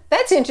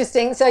 That's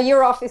interesting. So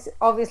you're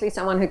obviously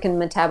someone who can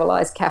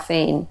metabolize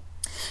caffeine.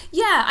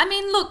 Yeah, I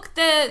mean, look,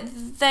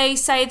 they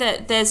say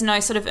that there's no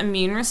sort of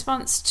immune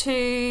response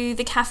to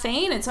the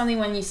caffeine. It's only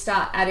when you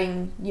start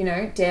adding,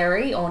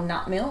 dairy or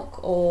nut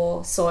milk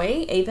or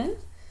soy even.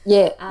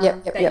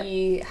 That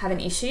you have an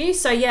issue.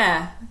 So,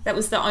 yeah, that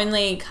was the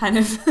only kind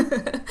of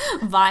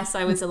vice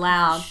I was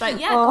allowed. But,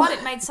 yeah, God,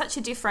 it made such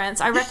a difference.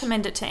 I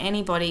recommend it to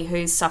anybody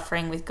who's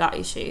suffering with gut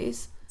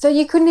issues. So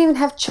you couldn't even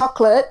have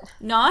chocolate?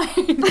 No,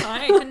 couldn't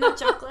have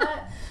chocolate.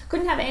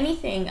 Couldn't have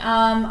anything.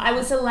 I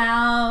was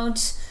allowed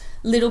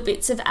little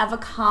bits of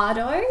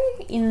avocado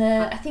in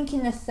the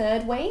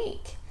 3rd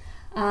week,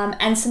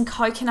 and some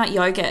coconut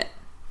yogurt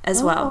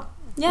as well.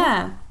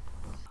 Yeah.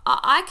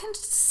 I can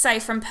say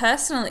from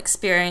personal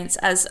experience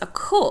as a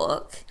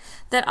cook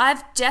that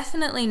I've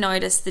definitely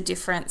noticed the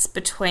difference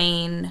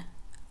between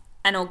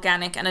an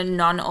organic and a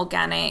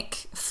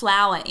non-organic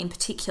flour in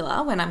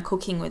particular when I'm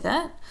cooking with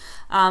it.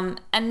 And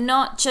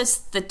not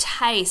just the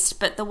taste,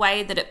 but the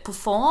way that it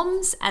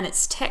performs and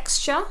its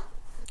texture.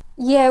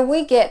 Yeah,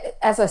 we get,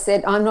 as I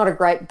said, I'm not a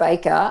great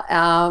baker,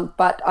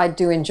 but I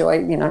do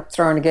enjoy,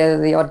 throwing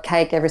together the odd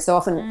cake every so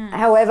often.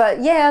 However,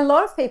 a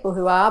lot of people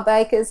who are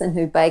bakers and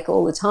who bake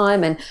all the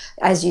time, and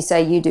as you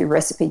say, you do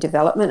recipe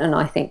development, and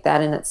I think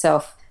that in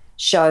itself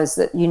shows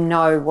that you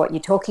know what you're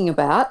talking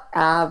about,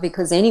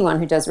 because anyone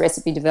who does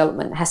recipe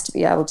development has to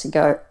be able to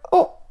go,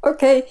 oh,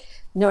 okay,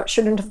 no, it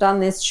shouldn't have done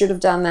this, should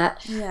have done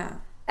that. Yeah.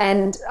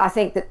 And I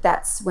think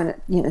that's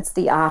when it's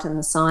the art and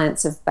the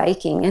science of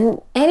baking. And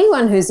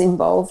anyone who's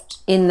involved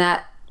in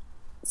that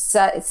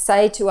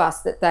say to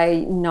us that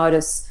they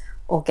notice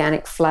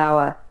organic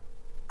flour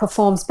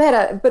performs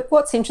better. But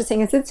what's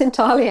interesting is it's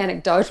entirely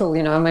anecdotal.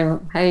 I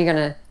mean, how are you going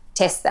to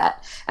test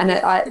that? And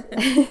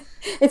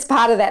it's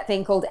part of that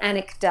thing called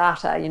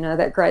anecdata.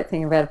 That great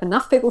thing about if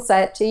enough people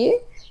say it to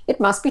you, it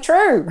must be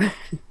true.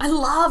 I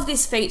love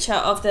this feature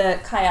of the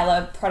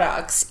Kyella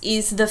products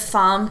is the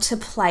farm to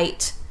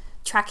plate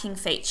tracking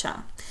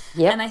feature.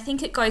 Yep. And I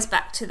think it goes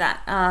back to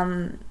that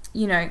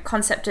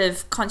concept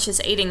of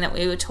conscious eating that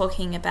we were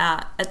talking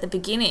about at the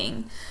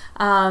beginning,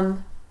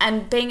 and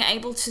being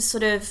able to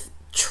sort of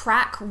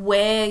track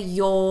where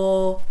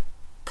your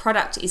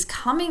product is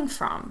coming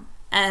from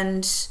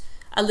and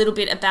a little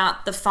bit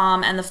about the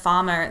farm and the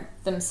farmer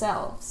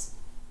themselves.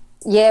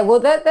 Yeah, well,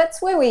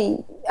 that's where we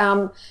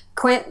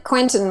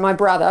Quentin, my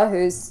brother,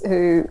 whose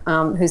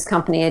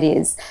company it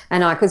is,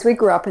 and I, because we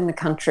grew up in the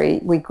country,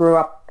 we grew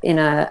up in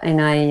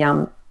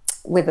a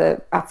with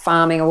a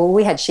farming. Well,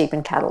 we had sheep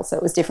and cattle, so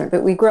it was different.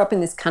 But we grew up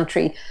in this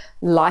country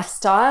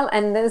lifestyle,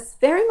 and there's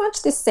very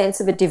much this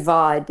sense of a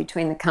divide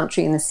between the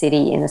country and the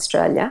city in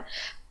Australia.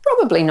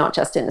 Probably not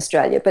just in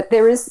Australia, but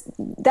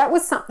that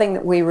was something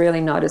that we really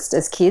noticed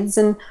as kids.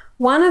 And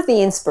one of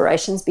the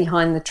inspirations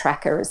behind the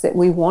tracker is that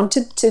we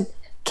wanted to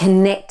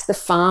connect the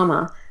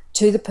farmer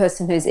to the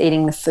person who's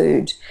eating the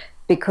food,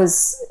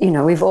 because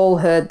we've all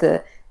heard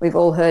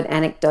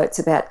anecdotes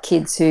about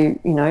kids who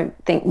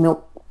think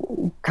milk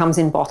comes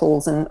in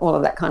bottles and all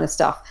of that kind of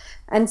stuff.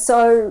 And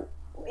so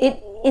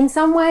it, in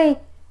some way,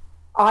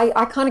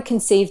 I kind of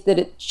conceived that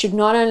it should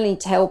not only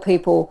tell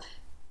people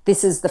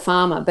this is the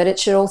farmer, but it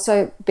should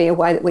also be a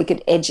way that we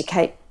could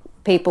educate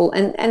people,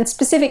 and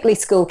specifically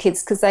school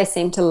kids, because they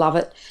seem to love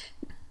it.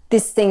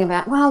 This thing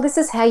about, well, this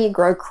is how you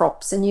grow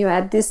crops, and you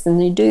add this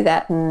and you do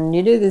that and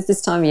you do this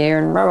time of year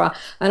and rah, rah.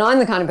 And I'm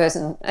the kind of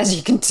person, as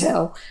you can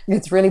tell,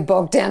 who's really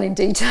bogged down in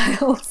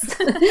details.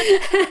 And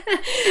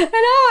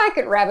I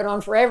could rabbit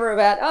on forever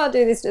about,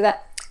 do this, do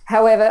that.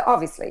 However,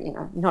 obviously,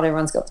 not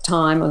everyone's got the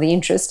time or the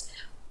interest.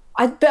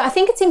 But I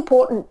think it's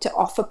important to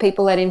offer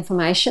people that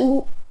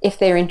information if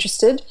they're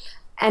interested,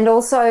 and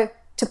also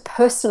to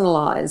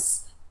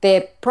personalise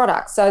their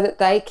products so that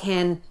they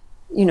can,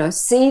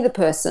 see the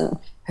person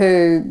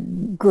who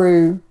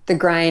grew the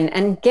grain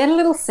and get a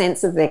little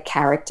sense of their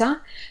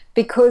character,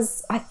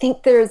 because I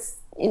think there's,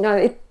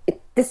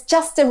 there's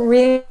just there's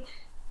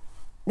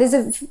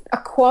a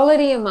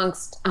quality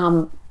amongst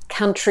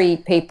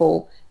country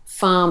people,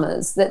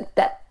 farmers,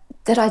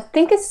 that I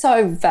think is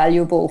so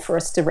valuable for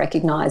us to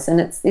recognise. And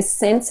it's this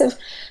sense of,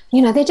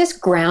 they're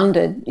just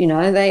grounded,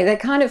 they're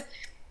kind of,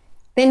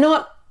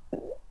 they're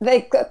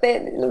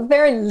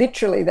very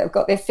literally, they've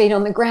got their feet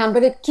on the ground,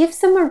 but it gives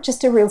them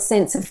just a real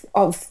sense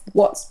of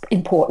what's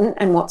important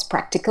and what's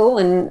practical,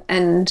 and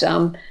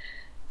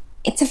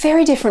it's a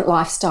very different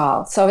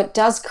lifestyle. So it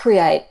does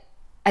create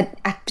a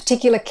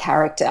particular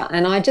character.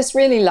 And I just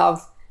really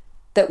love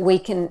that we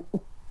can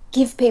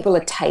give people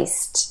a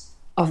taste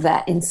of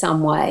that in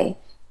some way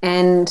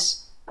and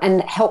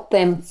help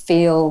them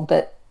feel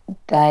that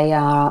they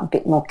are a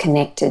bit more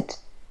connected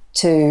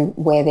to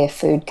where their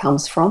food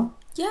comes from.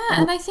 Yeah,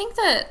 and I think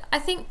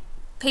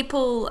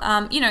people,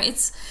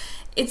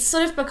 it's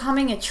sort of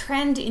becoming a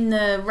trend in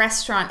the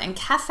restaurant and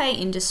cafe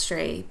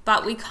industry,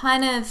 but we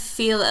kind of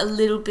feel a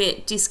little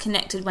bit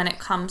disconnected when it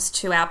comes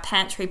to our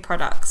pantry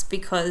products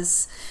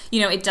because,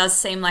 it does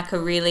seem like a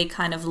really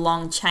kind of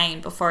long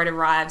chain before it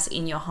arrives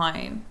in your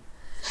home.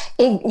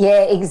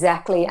 Yeah,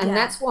 exactly. And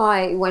that's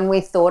why when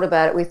we thought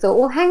about it, we thought,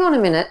 well, hang on a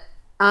minute.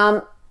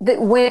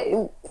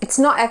 It's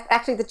not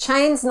actually, the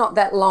chain's not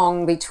that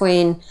long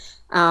between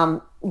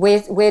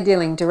we're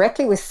dealing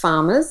directly with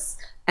farmers,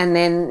 and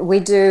then we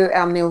do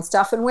our mill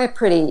stuff, and we're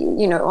pretty,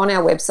 on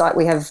our website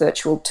we have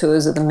virtual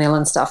tours of the mill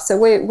and stuff. So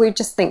we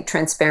just think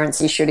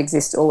transparency should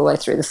exist all the way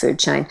through the food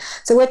chain.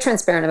 So we're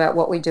transparent about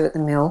what we do at the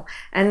mill,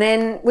 and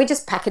then we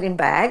just pack it in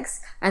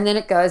bags, and then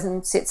it goes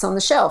and sits on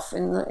the shelf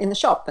in the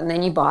shop, and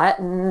then you buy it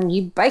and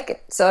you bake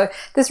it. So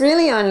there's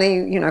really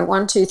only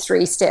 1, 2,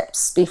 3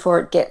 steps before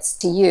it gets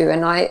to you,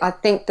 and I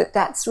think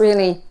that's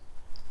really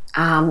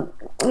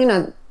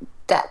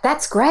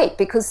that's great,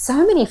 because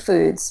so many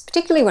foods,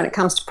 particularly when it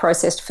comes to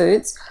processed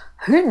foods,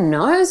 who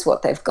knows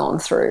what they've gone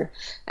through?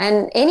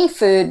 And any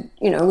food,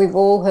 we've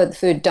all heard the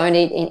food, don't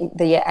eat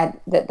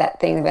that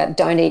thing about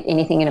don't eat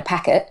anything in a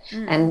packet,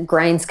 and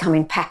grains come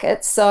in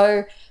packets.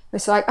 So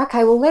it's like,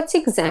 okay, well, let's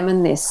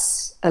examine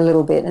this a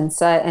little bit and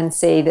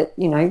see that,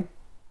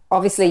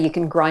 obviously you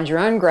can grind your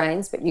own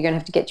grains, but you're going to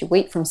have to get your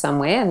wheat from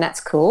somewhere, and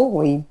that's cool.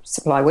 We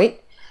supply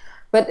wheat.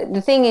 But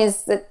the thing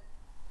is that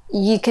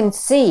you can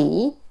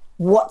see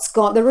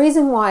the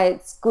reason why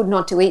it's good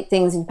not to eat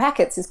things in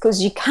packets is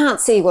because you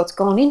can't see what's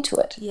gone into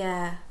it.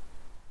 Yeah.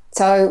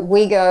 So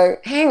we go,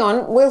 hang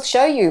on, we'll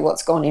show you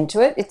what's gone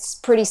into it. It's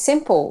pretty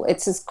simple.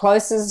 It's as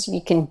close as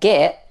you can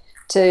get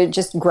to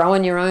just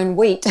growing your own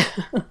wheat.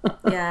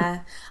 Yeah,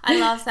 I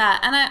love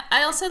that. And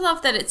I also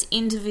love that it's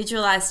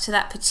individualized to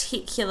that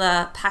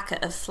particular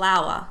packet of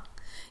flour.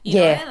 You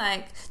know,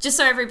 like, just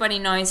so everybody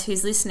knows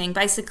who's listening,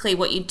 basically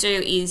what you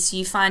do is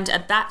you find a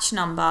batch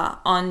number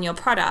on your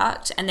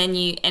product and then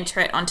you enter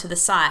it onto the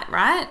site,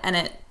 right? And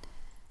it...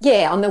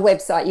 Yeah, on the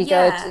website you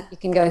you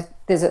can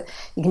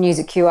use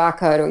a QR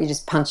code, or you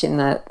just punch in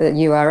the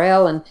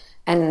URL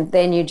and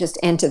then you just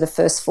enter the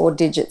first 4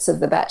 digits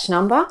of the batch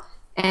number,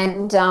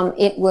 and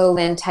it will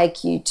then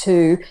take you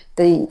to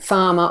the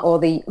farmer or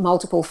the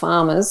multiple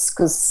farmers,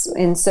 because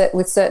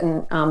with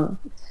certain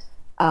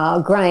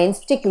grains,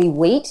 particularly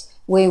wheat,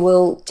 we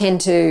will tend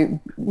to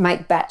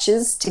make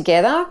batches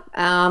together,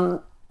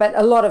 but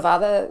a lot of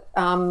other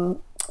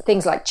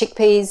things like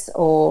chickpeas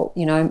or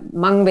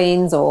mung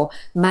beans or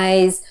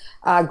maize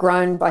are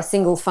grown by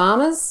single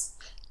farmers,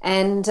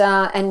 and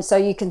so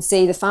you can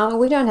see the farmer.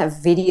 We don't have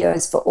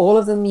videos for all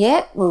of them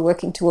yet. We're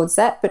working towards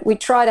that, but we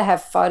try to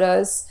have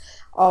photos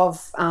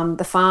of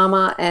the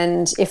farmer,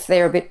 and if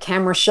they're a bit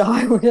camera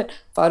shy, we get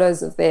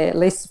photos of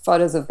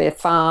their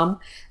farm,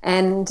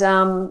 and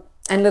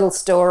little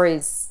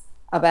stories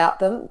about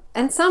them.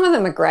 And some of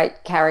them are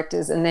great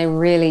characters, and they're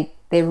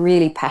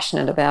really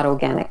passionate about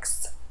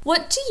organics.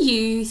 What do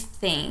you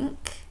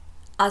think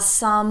are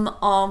some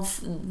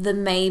of the,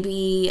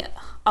 maybe,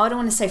 I don't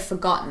want to say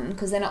forgotten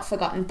because they're not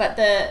forgotten, but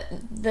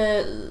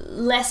the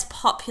less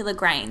popular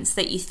grains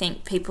that you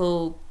think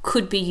people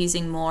could be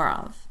using more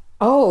of?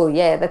 Oh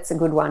yeah, that's a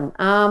good one.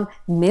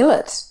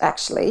 Millet,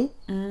 actually.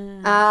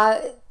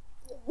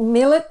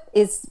 Millet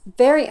is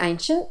very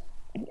ancient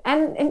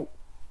and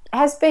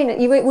has been.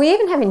 We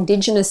even have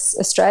Indigenous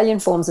Australian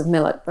forms of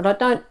millet, but I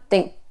don't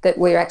think that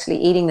we're actually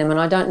eating them, and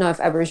I don't know if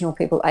Aboriginal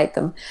people ate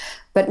them.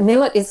 But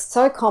millet is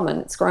so common;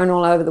 it's grown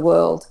all over the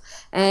world,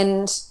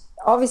 and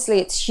obviously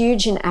it's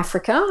huge in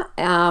Africa.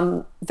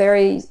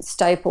 Very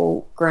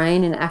staple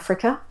grain in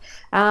Africa,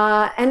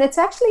 and it's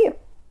actually,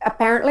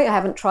 apparently, I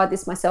haven't tried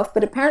this myself,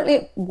 but apparently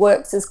it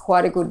works as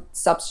quite a good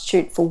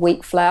substitute for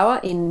wheat flour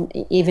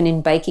even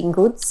in baking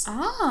goods.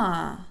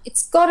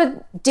 It's got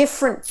a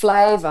different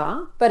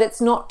flavour, but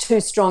it's not too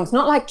strong. It's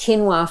not like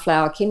quinoa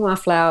flour. Quinoa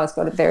flour has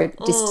got a very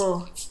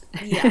distinct...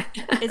 Yeah,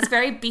 it's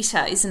very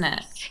bitter, isn't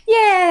it?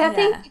 Yeah, I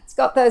think it's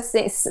got those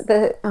things,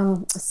 the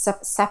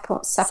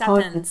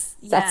saponins.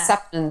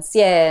 Saponins,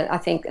 yeah, I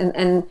think,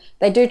 and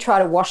they do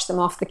try to wash them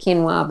off the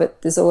quinoa,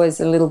 but there's always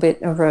a little bit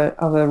of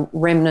a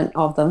remnant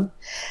of them.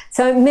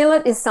 So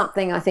millet is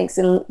something I think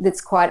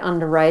that's quite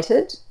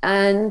underrated.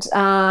 And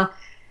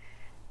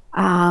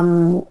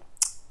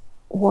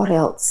what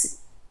else?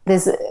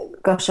 There's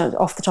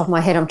off the top of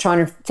my head, I'm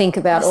trying to think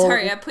about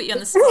I put you on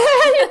the spot.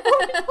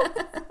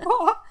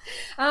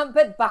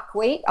 But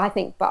buckwheat, I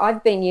think, but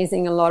I've been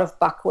using a lot of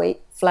buckwheat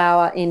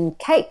flour in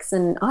cakes,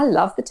 and I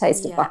love the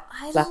taste of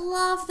buckwheat. I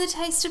love the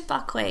taste of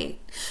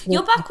buckwheat.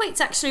 Your buckwheat's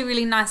actually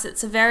really nice.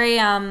 It's a very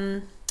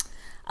a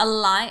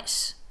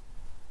light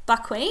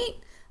buckwheat.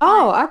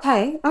 Oh,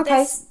 okay.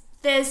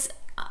 There's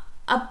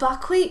A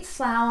buckwheat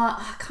flour,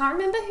 I can't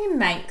remember who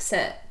makes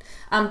it,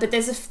 but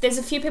there's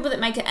a few people that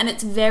make it, and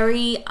it's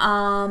very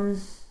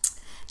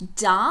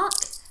dark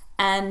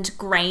and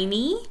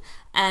grainy.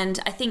 And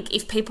I think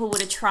if people were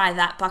to try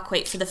that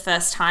buckwheat for the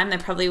first time, they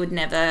probably would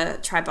never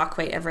try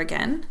buckwheat ever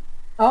again.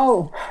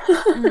 Oh.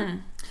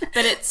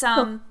 But it's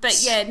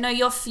but yeah, no,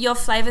 your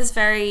flavor's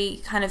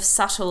very kind of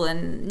subtle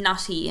and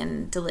nutty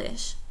and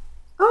delish.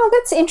 Oh,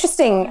 that's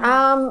interesting.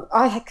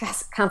 I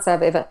can't say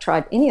I've ever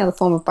tried any other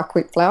form of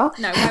buckwheat flour.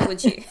 No, why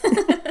would you?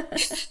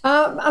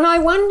 And I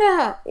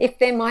wonder if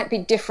there might be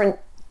different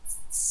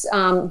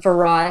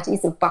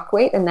varieties of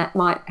buckwheat, and that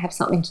might have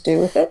something to do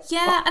with it.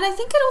 Yeah, and I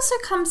think it also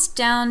comes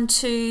down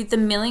to the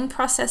milling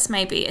process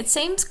maybe. It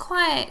seems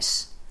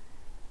quite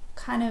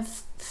kind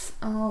of,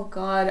 oh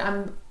God,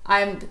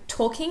 I'm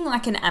talking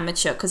like an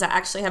amateur because I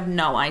actually have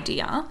no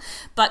idea,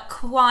 but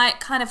quite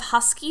kind of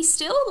husky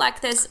still,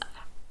 like there's...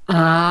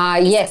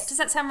 yes. Does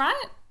that sound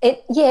right?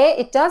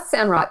 It does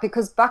sound right,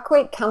 because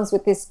buckwheat comes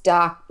with this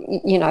dark,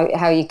 you know,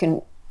 how you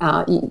can,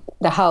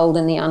 the hulled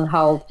and the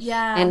unhulled.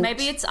 Yeah, and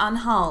maybe it's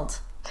unhulled.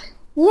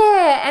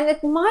 Yeah, and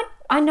it might,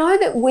 I know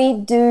that we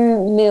do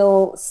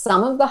mill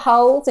some of the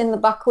hulls in the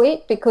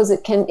buckwheat because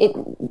it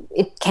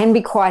can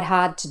be quite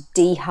hard to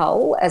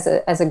dehull as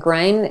a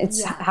grain.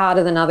 It's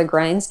harder than other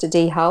grains to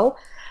dehull.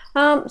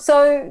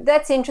 So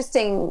that's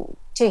interesting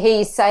to hear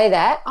you say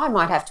that. I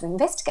might have to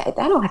investigate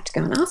that. I'll have to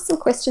go and ask some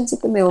questions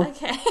at the mill.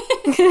 Okay.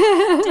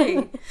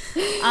 Do.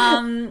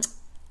 And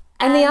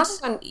the other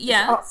one,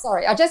 yeah. Oh,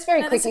 sorry, I'll just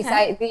very quickly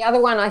say the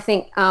other one. I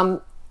think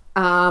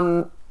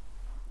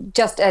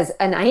just as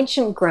an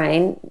ancient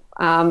grain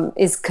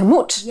is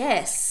kamut.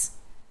 Yes.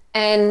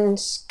 And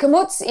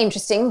kamut's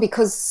interesting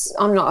because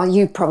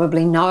you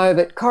probably know,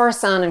 but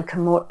Khorasan and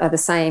kamut are the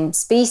same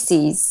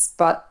species,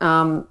 but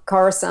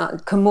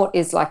kamut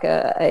is like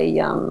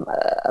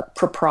a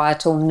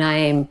proprietal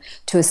name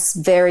to a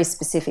very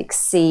specific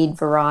seed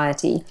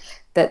variety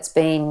that's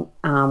been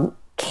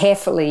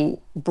carefully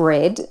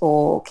bred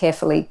or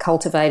carefully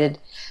cultivated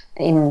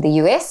in the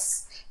US.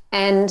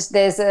 And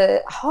there's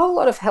a whole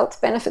lot of health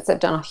benefits. They've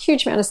done a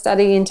huge amount of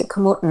study into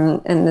kamut,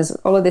 and there's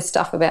all of this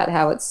stuff about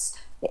how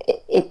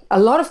a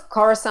lot of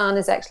Khorasan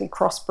is actually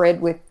crossbred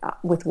with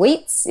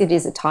wheats. It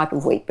is a type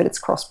of wheat, but it's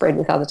crossbred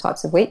with other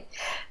types of wheat.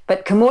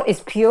 But kamut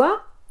is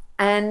pure,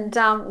 and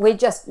we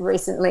just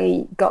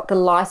recently got the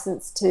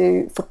license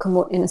for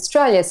kamut in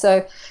Australia.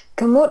 So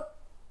kamut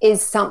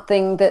is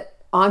something that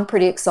I'm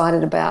pretty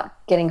excited about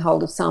getting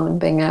hold of some and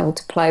being able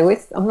to play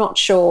with. I'm not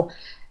sure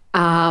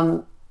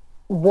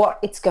what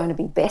it's going to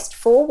be best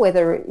for,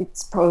 whether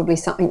it's probably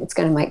something that's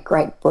going to make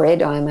great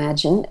bread, I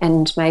imagine,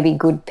 and maybe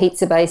good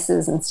pizza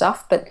bases and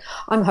stuff, but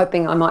I'm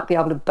hoping I might be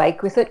able to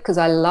bake with it because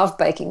I love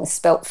baking with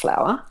spelt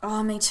flour.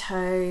 Oh, me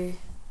too.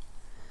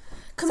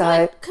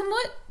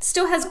 Kamut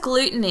still has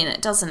gluten in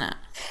it, doesn't it?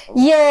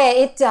 Yeah,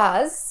 it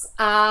does.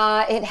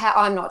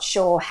 I'm not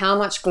sure how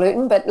much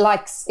gluten, but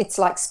it's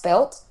like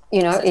spelt.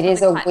 You know, so it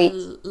is a wheat.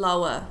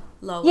 Lower.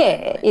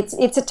 Yeah,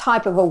 it's a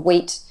type of a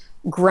wheat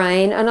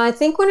grain, and I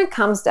think when it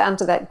comes down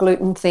to that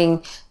gluten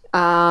thing,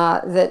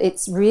 that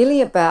it's really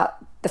about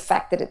the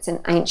fact that it's an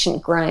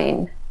ancient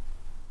grain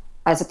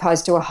as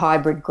opposed to a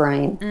hybrid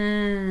grain.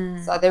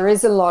 So there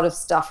is a lot of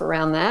stuff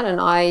around that, and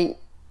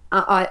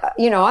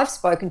I've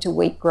spoken to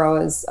wheat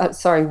breeders, a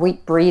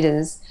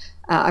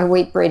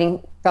wheat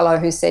breeding fellow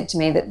who said to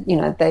me that, you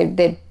know,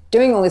 they're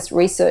doing all this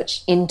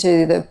research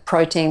into the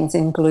proteins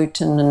in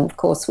gluten, and of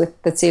course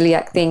with the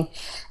celiac thing,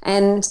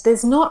 and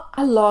there's not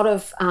a lot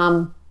of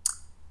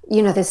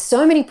there's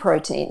so many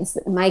proteins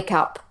that make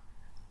up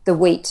the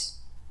wheat,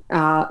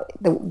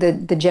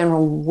 the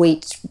general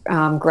wheat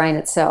grain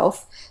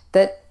itself,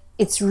 that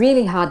it's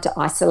really hard to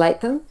isolate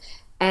them.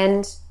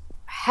 And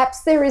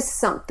perhaps there is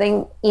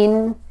something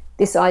in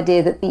this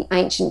idea that the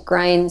ancient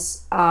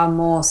grains are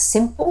more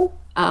simple.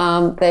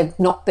 They've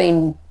not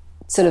been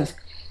sort of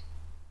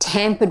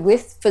tampered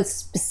with for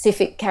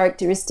specific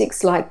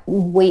characteristics, like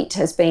wheat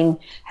has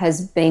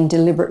been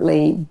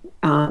deliberately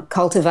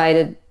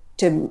cultivated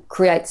to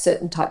create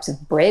certain types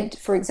of bread,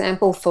 for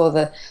example, for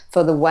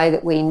the way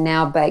that we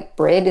now bake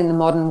bread in the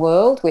modern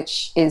world,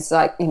 which is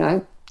like, you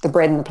know, the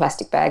bread in the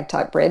plastic bag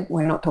type bread.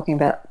 We're not talking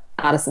about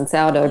artisan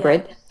sourdough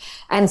bread.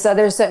 And so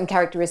there are certain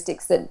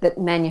characteristics that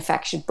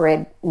manufactured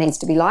bread needs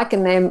to be like,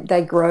 and then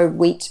they grow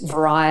wheat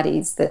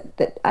varieties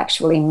that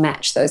actually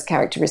match those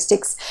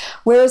characteristics.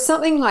 Whereas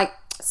something like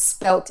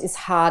spelt is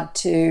hard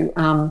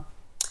to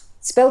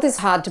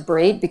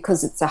breed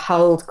because it's a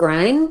hulled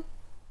grain.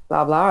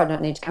 Blah, blah. I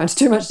don't need to go into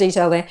too much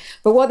detail there.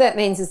 But what that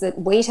means is that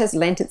wheat has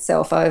lent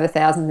itself over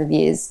thousands of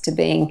years to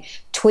being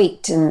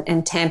tweaked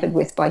and tampered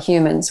with by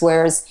humans,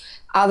 whereas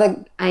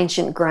other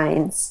ancient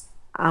grains,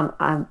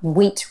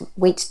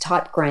 wheat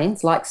type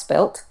grains like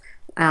spelt,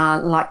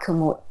 like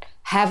kamut,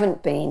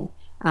 haven't been.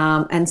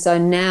 And so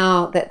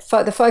now that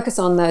the focus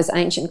on those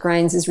ancient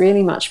grains is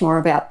really much more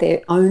about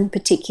their own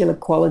particular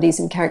qualities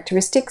and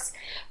characteristics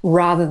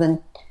rather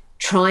than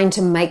trying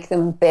to make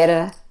them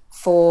better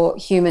for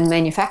human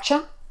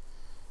manufacture.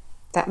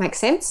 That makes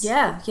sense?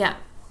 Yeah.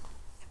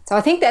 So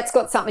I think that's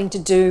got something to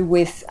do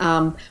with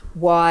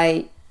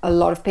why a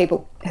lot of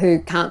people who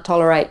can't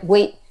tolerate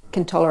wheat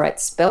can tolerate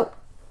spelt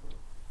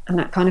and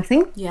that kind of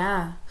thing.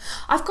 Yeah.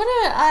 I've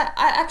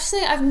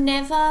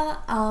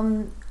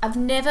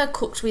never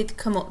cooked with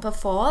kamut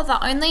before.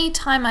 The only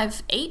time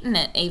I've eaten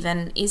it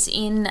even is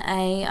in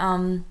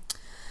a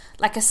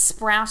like a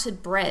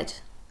sprouted bread.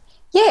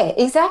 Yeah,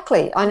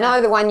 exactly. I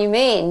know the one you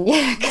mean.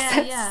 Yeah, because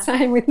that's the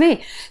same with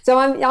me. So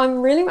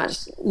I'm really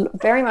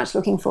very much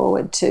looking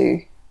forward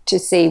to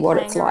see what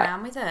it's like.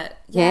 Around with it.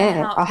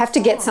 Yeah, I'll have to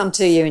get some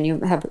to you, and you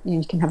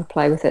can have a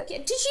play with it. Yeah,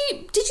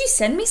 did you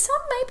send me some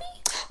maybe?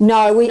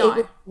 No,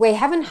 we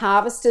haven't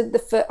harvested the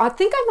first. I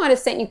think I might have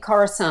sent you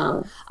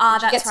Coruscant.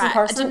 That's right.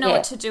 I didn't know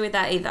what to do with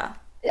that either.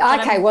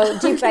 Okay, well,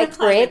 do you bake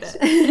bread?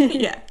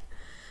 Yeah.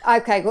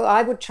 Okay, well,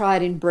 I would try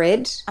it in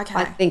bread. Okay.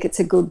 I think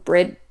it's a good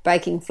bread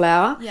baking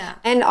flour. Yeah.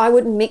 And I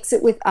would mix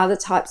it with other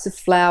types of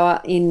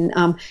flour in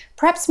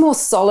perhaps more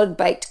solid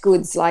baked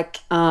goods like,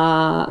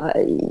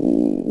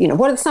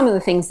 what are some of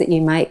the things that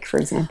you make, for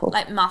example?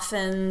 Like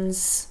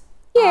muffins.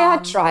 Yeah,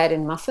 I'd try it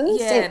in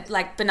muffins. Yeah,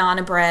 like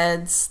banana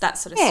breads, that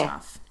sort of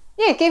stuff.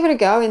 Yeah, give it a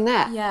go in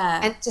that. Yeah.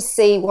 And to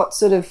see what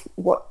sort of,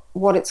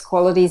 what its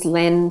qualities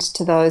lend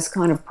to those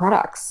kind of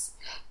products.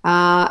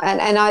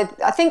 And I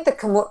think the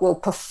kamut will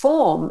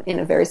perform in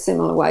a very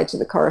similar way to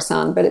the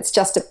Coruscant, but it's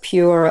just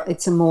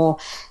it's a more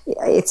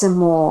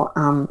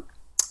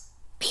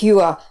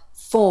pure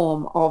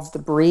form of the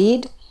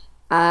breed.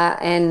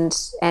 And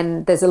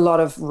there's a lot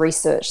of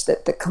research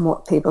that the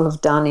kamut people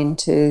have done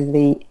into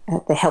the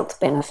health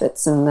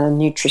benefits and the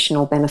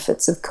nutritional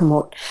benefits of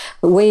kamut.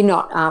 But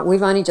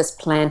we've only just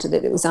planted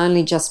it. It was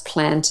only just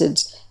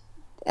planted.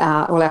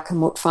 All our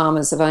kamut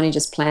farmers have only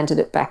just planted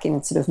it back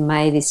in sort of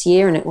May this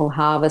year, and it will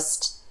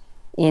harvest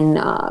in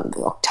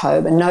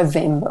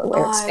November.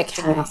 We're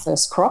expecting our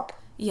first crop.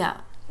 Yeah.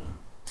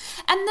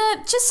 And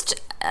just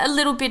a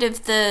little bit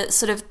of the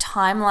sort of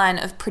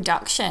timeline of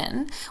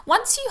production.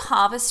 Once you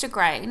harvest a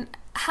grain,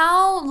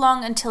 how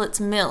long until it's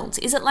milled?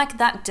 Is it like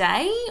that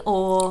day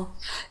or?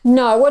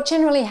 No, what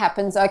generally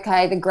happens,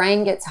 the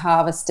grain gets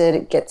harvested,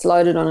 it gets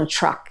loaded on a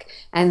truck,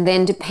 and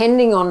then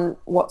depending on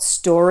what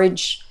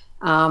storage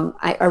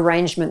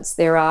arrangements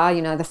there are,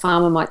 the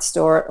farmer might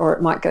store it or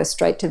it might go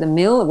straight to the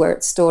mill where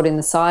it's stored in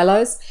the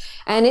silos.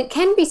 And it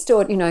can be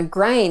stored,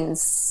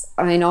 grains.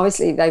 I mean,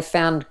 obviously they've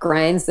found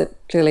grains that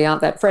clearly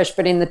aren't that fresh,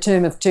 but in the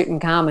tomb of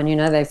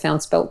Tutankhamun, they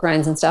found spelt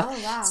grains and stuff. Oh,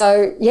 wow.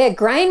 So,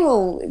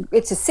 grain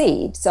it's a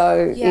seed,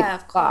 so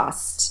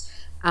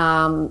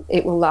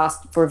it will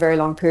last for a very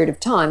long period of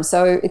time.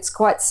 So it's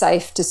quite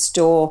safe to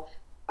store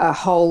a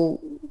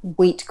whole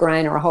wheat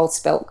grain or a whole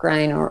spelt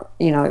grain or,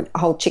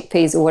 whole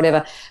chickpeas or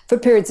whatever for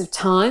periods of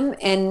time.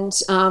 And,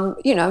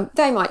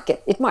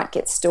 it might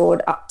get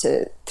stored up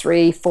to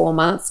 3-4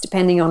 months,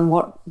 depending on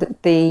what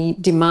the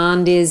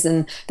demand is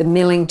and the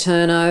milling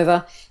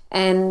turnover.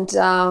 And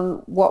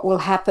what will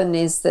happen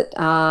is that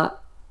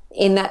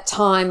in that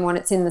time when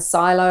it's in the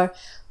silo,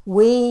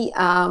 we,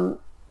 to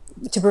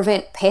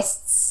prevent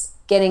pests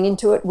getting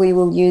into it, we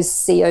will use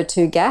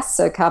CO2 gas,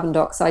 so carbon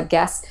dioxide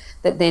gas,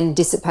 that then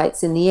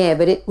dissipates in the air,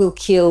 but it will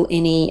kill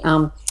any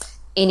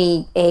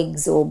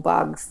eggs or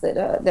bugs that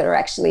are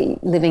actually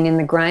living in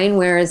the grain.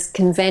 Whereas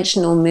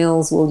conventional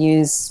mills will they'll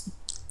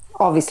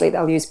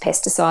use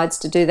pesticides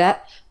to do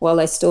that while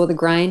they store the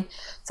grain.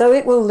 So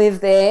it will live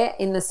there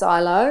in the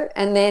silo,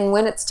 and then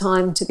when it's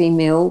time to be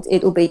milled,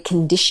 it'll be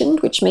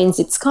conditioned, which means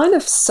it's kind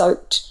of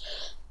soaked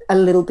a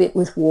little bit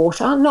with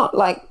water, not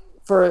like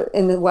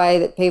in the way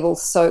that people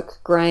soak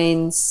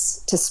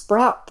grains to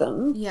sprout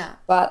them. Yeah.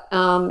 But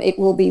it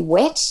will be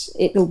wet.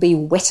 It will be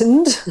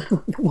wettened,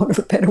 for want of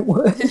a better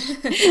word.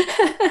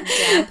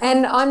 Yeah.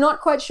 And I'm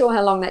not quite sure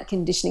how long that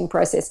conditioning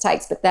process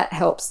takes, but that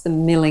helps the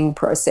milling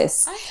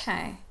process.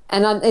 Okay.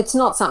 And it's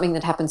not something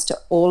that happens to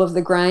all of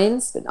the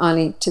grains, but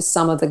only to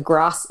some of the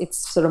grass.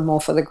 It's sort of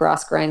more for the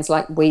grass grains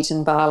like wheat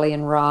and barley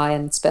and rye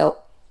and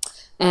spelt.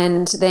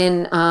 And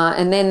then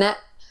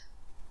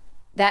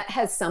that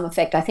has some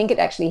effect. I think it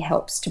actually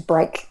helps to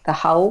break the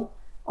hull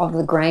of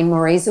the grain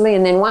more easily.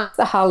 And then once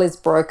the hull is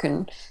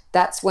broken,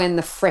 that's when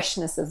the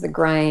freshness of the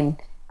grain,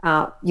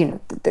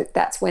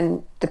 that's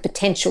when the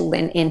potential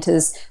then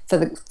enters for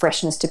the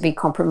freshness to be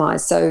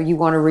compromised. So you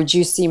want to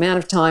reduce the amount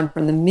of time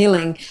from the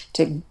milling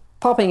to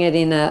popping it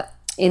in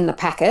the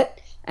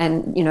packet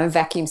and,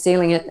 vacuum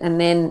sealing it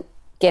and then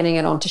getting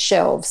it onto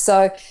shelves.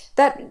 So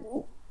that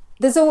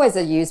there's always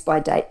a use-by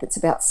date that's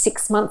about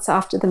 6 months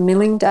after the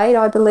milling date,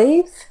 I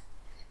believe.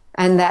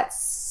 And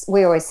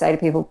we always say to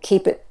people,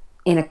 keep it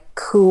in a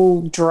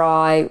cool,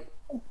 dry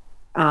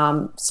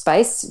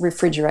space,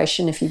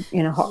 refrigeration if you're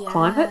in a hot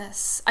climate.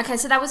 Yes. Okay,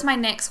 so that was my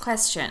next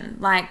question.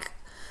 Like,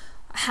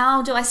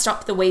 how do I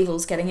stop the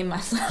weevils getting in my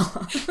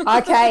flour?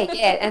 Okay,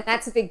 yeah, and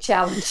that's a big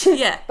challenge.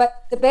 Yeah.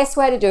 But the best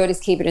way to do it is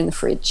keep it in the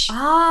fridge.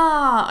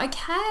 Ah,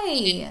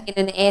 okay. In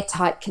an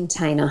airtight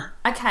container.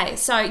 Okay,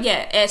 so,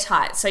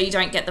 airtight, so you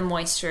don't get the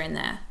moisture in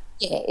there.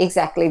 Yeah,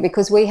 exactly.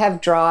 Because we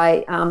have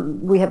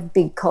we have a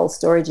big cold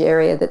storage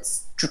area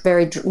that's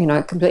very,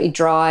 completely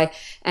dry.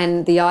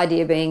 And the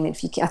idea being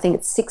that I think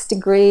it's 6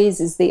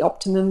 degrees is the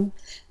optimum.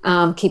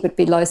 Keep it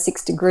below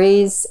 6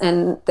 degrees,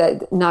 and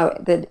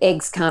the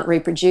eggs can't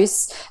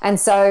reproduce. And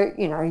so,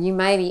 you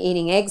may be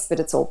eating eggs, but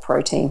it's all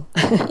protein.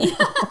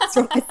 That's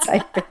what I say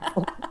to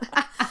people.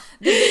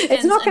 The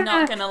vegans are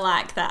not going to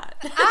like that.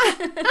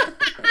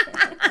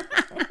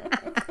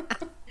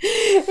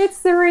 It's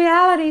the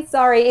reality.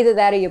 Sorry, either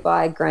that or you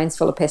buy grains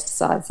full of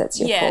pesticides. That's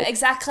your fault. Yeah,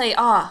 exactly.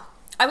 Oh,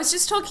 I was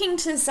just talking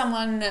to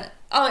someone.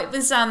 Oh,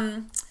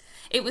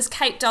 it was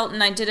Kate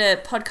Dalton. I did a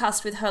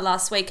podcast with her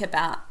last week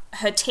about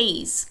her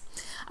teas.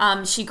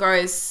 She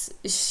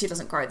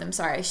doesn't grow them,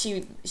 sorry.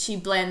 She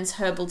blends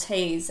herbal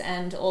teas,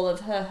 and all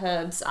of her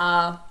herbs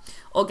are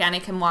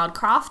organic and wild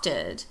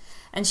crafted.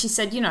 And she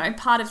said,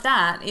 part of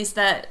that is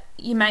that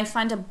you may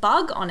find a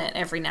bug on it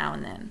every now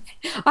and then.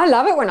 I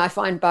love it when I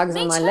find bugs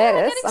on my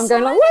lettuce. I'm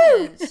going like,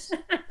 woo!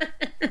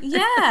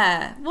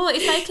 Yeah. Well,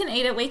 if they can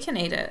eat it, we can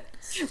eat it.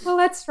 Well,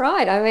 that's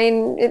right. I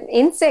mean,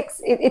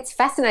 insects, it's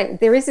fascinating.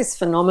 There is this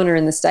phenomena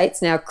in the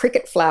States now,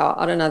 cricket flour.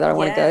 I don't know that I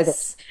want to go there.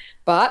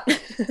 But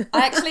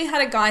I actually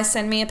had a guy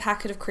send me a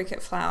packet of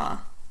cricket flour.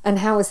 And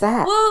how was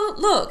that? Well,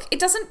 look, it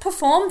doesn't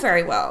perform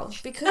very well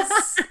because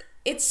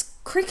it's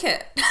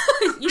cricket.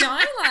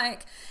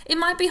 It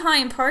might be high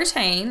in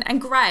protein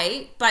and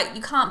great, but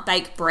you can't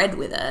bake bread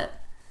with it.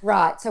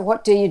 Right. So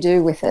what do you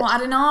do with it? Well, I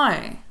don't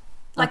know.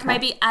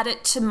 Maybe add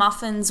it to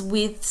muffins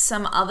with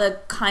some other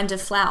kind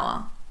of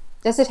flour.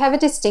 Does it have a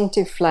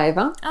distinctive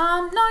flavour?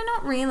 No,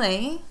 not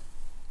really.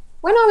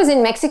 When I was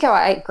in Mexico,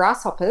 I ate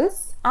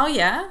grasshoppers. Oh,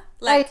 yeah?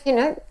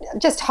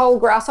 Just whole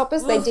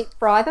grasshoppers. Oof. They deep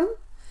fry them.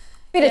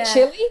 Bit of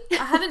chili.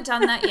 I haven't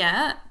done that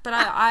yet, but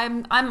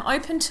I'm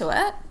open to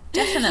it.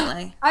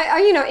 Definitely.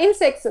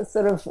 Insects are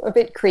sort of a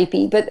bit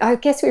creepy, but I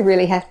guess we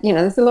really have,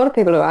 there's a lot of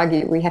people who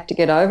argue we have to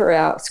get over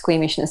our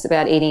squeamishness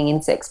about eating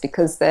insects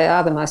because they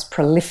are the most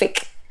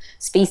prolific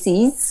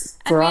species.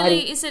 And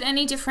really, is it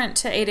any different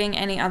to eating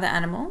any other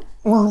animal?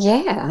 Well,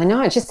 yeah, I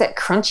know. It's just that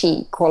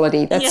crunchy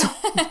quality. That's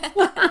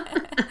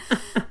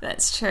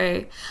That's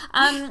true.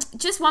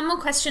 Just one more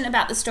question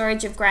about the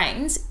storage of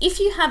grains. If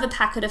you have a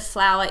packet of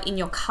flour in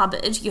your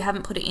cupboard, you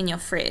haven't put it in your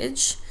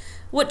fridge,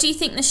 what do you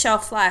think the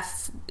shelf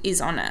life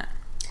is on it?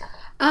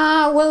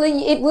 Well,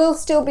 it will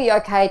still be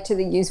okay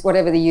to use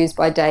whatever the use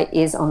by date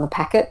is on the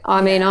packet.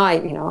 I mean,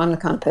 I'm the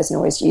kind of person who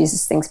always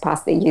uses things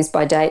past their use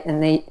by date,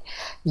 and they're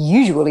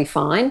usually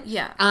fine.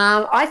 Yeah.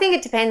 I think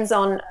it depends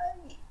on.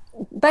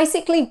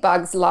 Basically,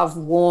 bugs love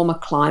warmer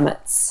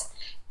climates,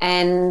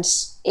 and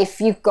if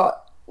you've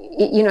got,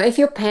 if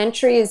your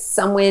pantry is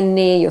somewhere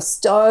near your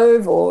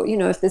stove, or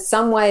if there's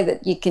some way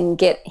that you can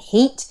get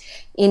heat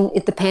in,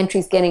 if the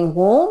pantry's getting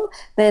warm,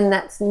 then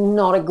that's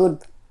not a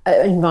good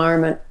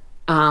environment.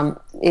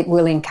 It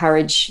will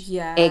encourage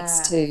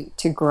eggs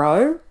to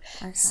grow.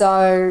 Okay.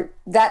 So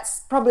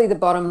that's probably the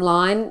bottom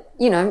line.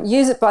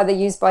 Use it by the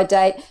use by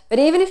date. But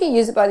even if you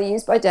use it by the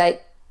use by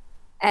date,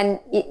 and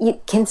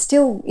it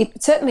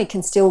certainly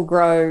can still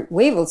grow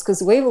weevils,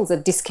 because weevils are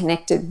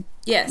disconnected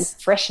with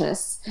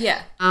freshness.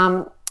 Yeah.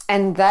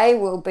 And they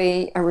will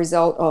be a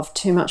result of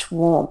too much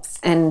warmth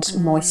and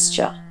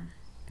moisture.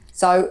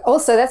 So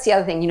also that's the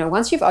other thing,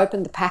 once you've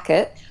opened the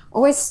packet,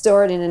 always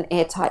store it in an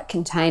airtight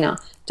container.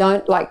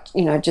 Don't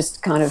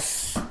just kind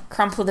of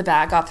crumple the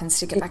bag up and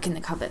stick it back in the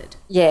cupboard.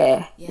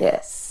 Yeah.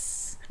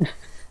 Yes.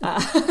 I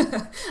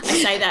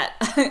say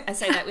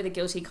that with a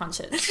guilty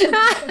conscience.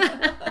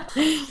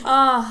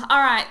 All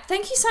right.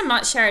 Thank you so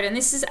much, Sheridan.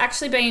 This has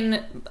actually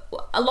been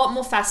a lot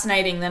more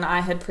fascinating than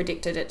I had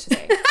predicted it to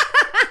be.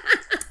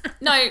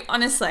 No,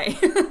 honestly.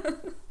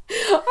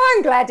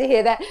 I'm glad to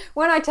hear that.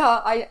 When I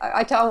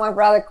told my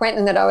brother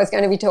Quentin that I was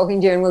going to be talking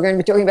to you and we're going to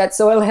be talking about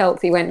soil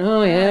health, he went,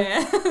 oh,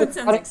 yeah. That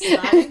sounds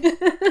exciting. No,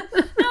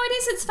 it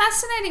is. It's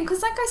fascinating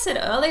because, like I said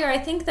earlier, I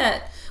think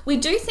that we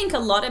do think a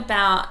lot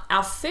about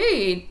our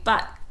food,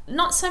 but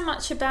not so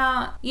much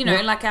about,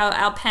 like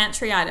our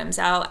pantry items,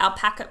 our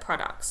packet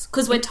products,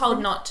 because we're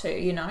told not to,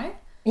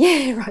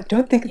 Yeah, right.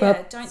 Don't think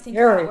about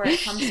where it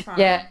comes from.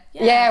 Yeah.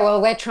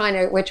 Well, we're trying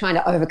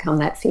to overcome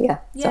that fear.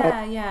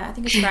 Yeah. I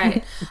think it's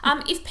great.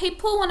 If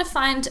people want to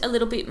find a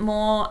little bit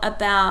more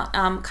about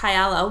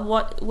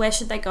Kyalla, where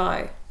should they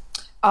go?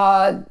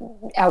 Our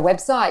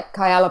website,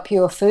 Kyalla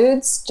Pure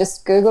Foods.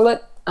 Just Google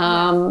it,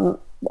 and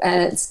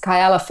it's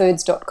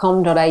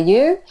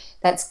kyallafoods.com.au.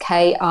 That's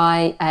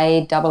KIALLA,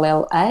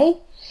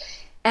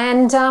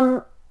 and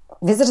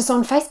visit us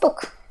on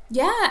Facebook.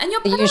 Yeah, and your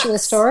products. The usual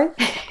story.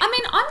 I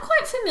mean, I'm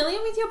quite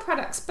familiar with your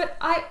products, but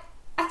I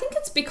think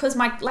it's because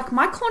my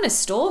corner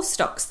store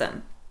stocks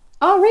them.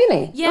 Oh,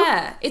 really?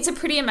 Yeah, it's a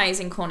pretty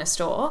amazing corner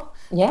store.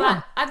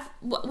 Yeah.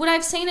 But would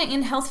I've seen it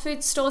in health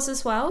food stores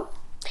as well?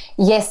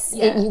 Yes,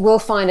 you will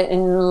find it in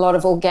a lot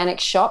of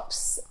organic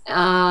shops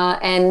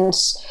and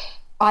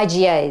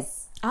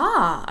IGAs.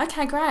 Ah,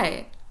 okay,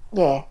 great.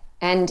 Yeah,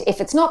 and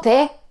if it's not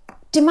there,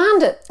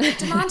 demand it.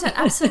 Demand it,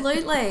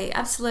 absolutely,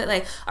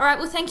 absolutely. All right,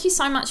 well, thank you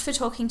so much for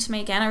talking to me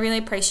again. I really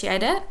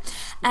appreciate it.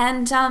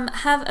 And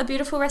have a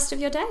beautiful rest of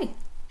your day.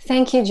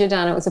 Thank you,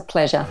 Jordana. It was a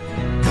pleasure.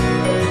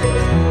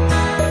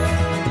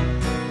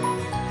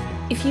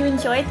 If you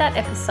enjoyed that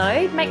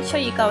episode, make sure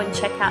you go and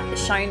check out the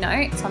show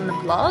notes on the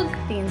blog,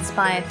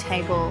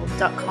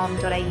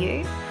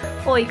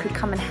 theinspiredtable.com.au, or you could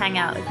come and hang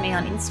out with me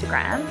on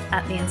Instagram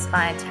at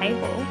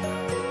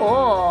theinspiredtable.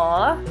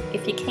 Or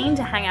if you're keen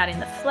to hang out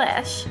in the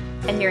flesh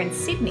and you're in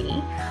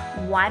Sydney,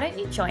 why don't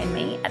you join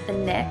me at the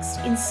next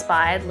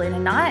Inspired Lunar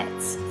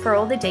Nights? For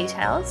all the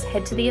details,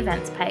 head to the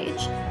events page,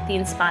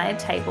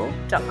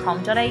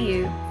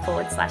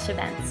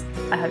 theinspiredtable.com.au/events.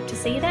 I hope to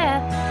see you there.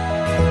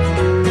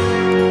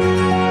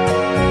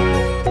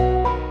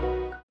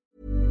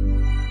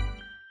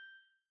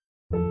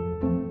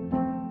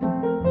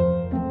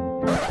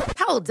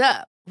 Hold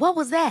up. What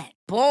was that?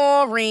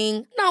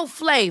 Boring. No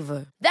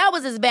flavor. That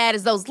was as bad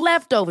as those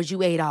leftovers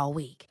you ate all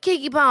week.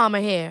 Keke Palmer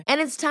here, and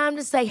it's time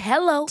to say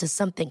hello to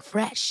something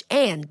fresh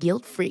and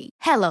guilt-free.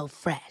 Hello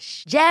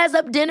Fresh. Jazz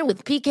up dinner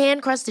with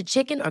pecan-crusted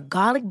chicken or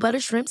garlic butter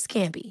shrimp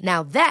scampi.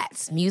 Now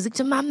that's music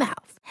to my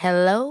mouth.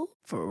 Hello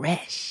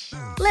Fresh.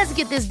 Let's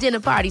get this dinner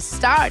party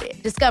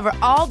started. Discover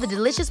all the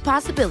delicious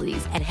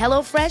possibilities at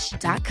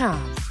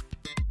HelloFresh.com.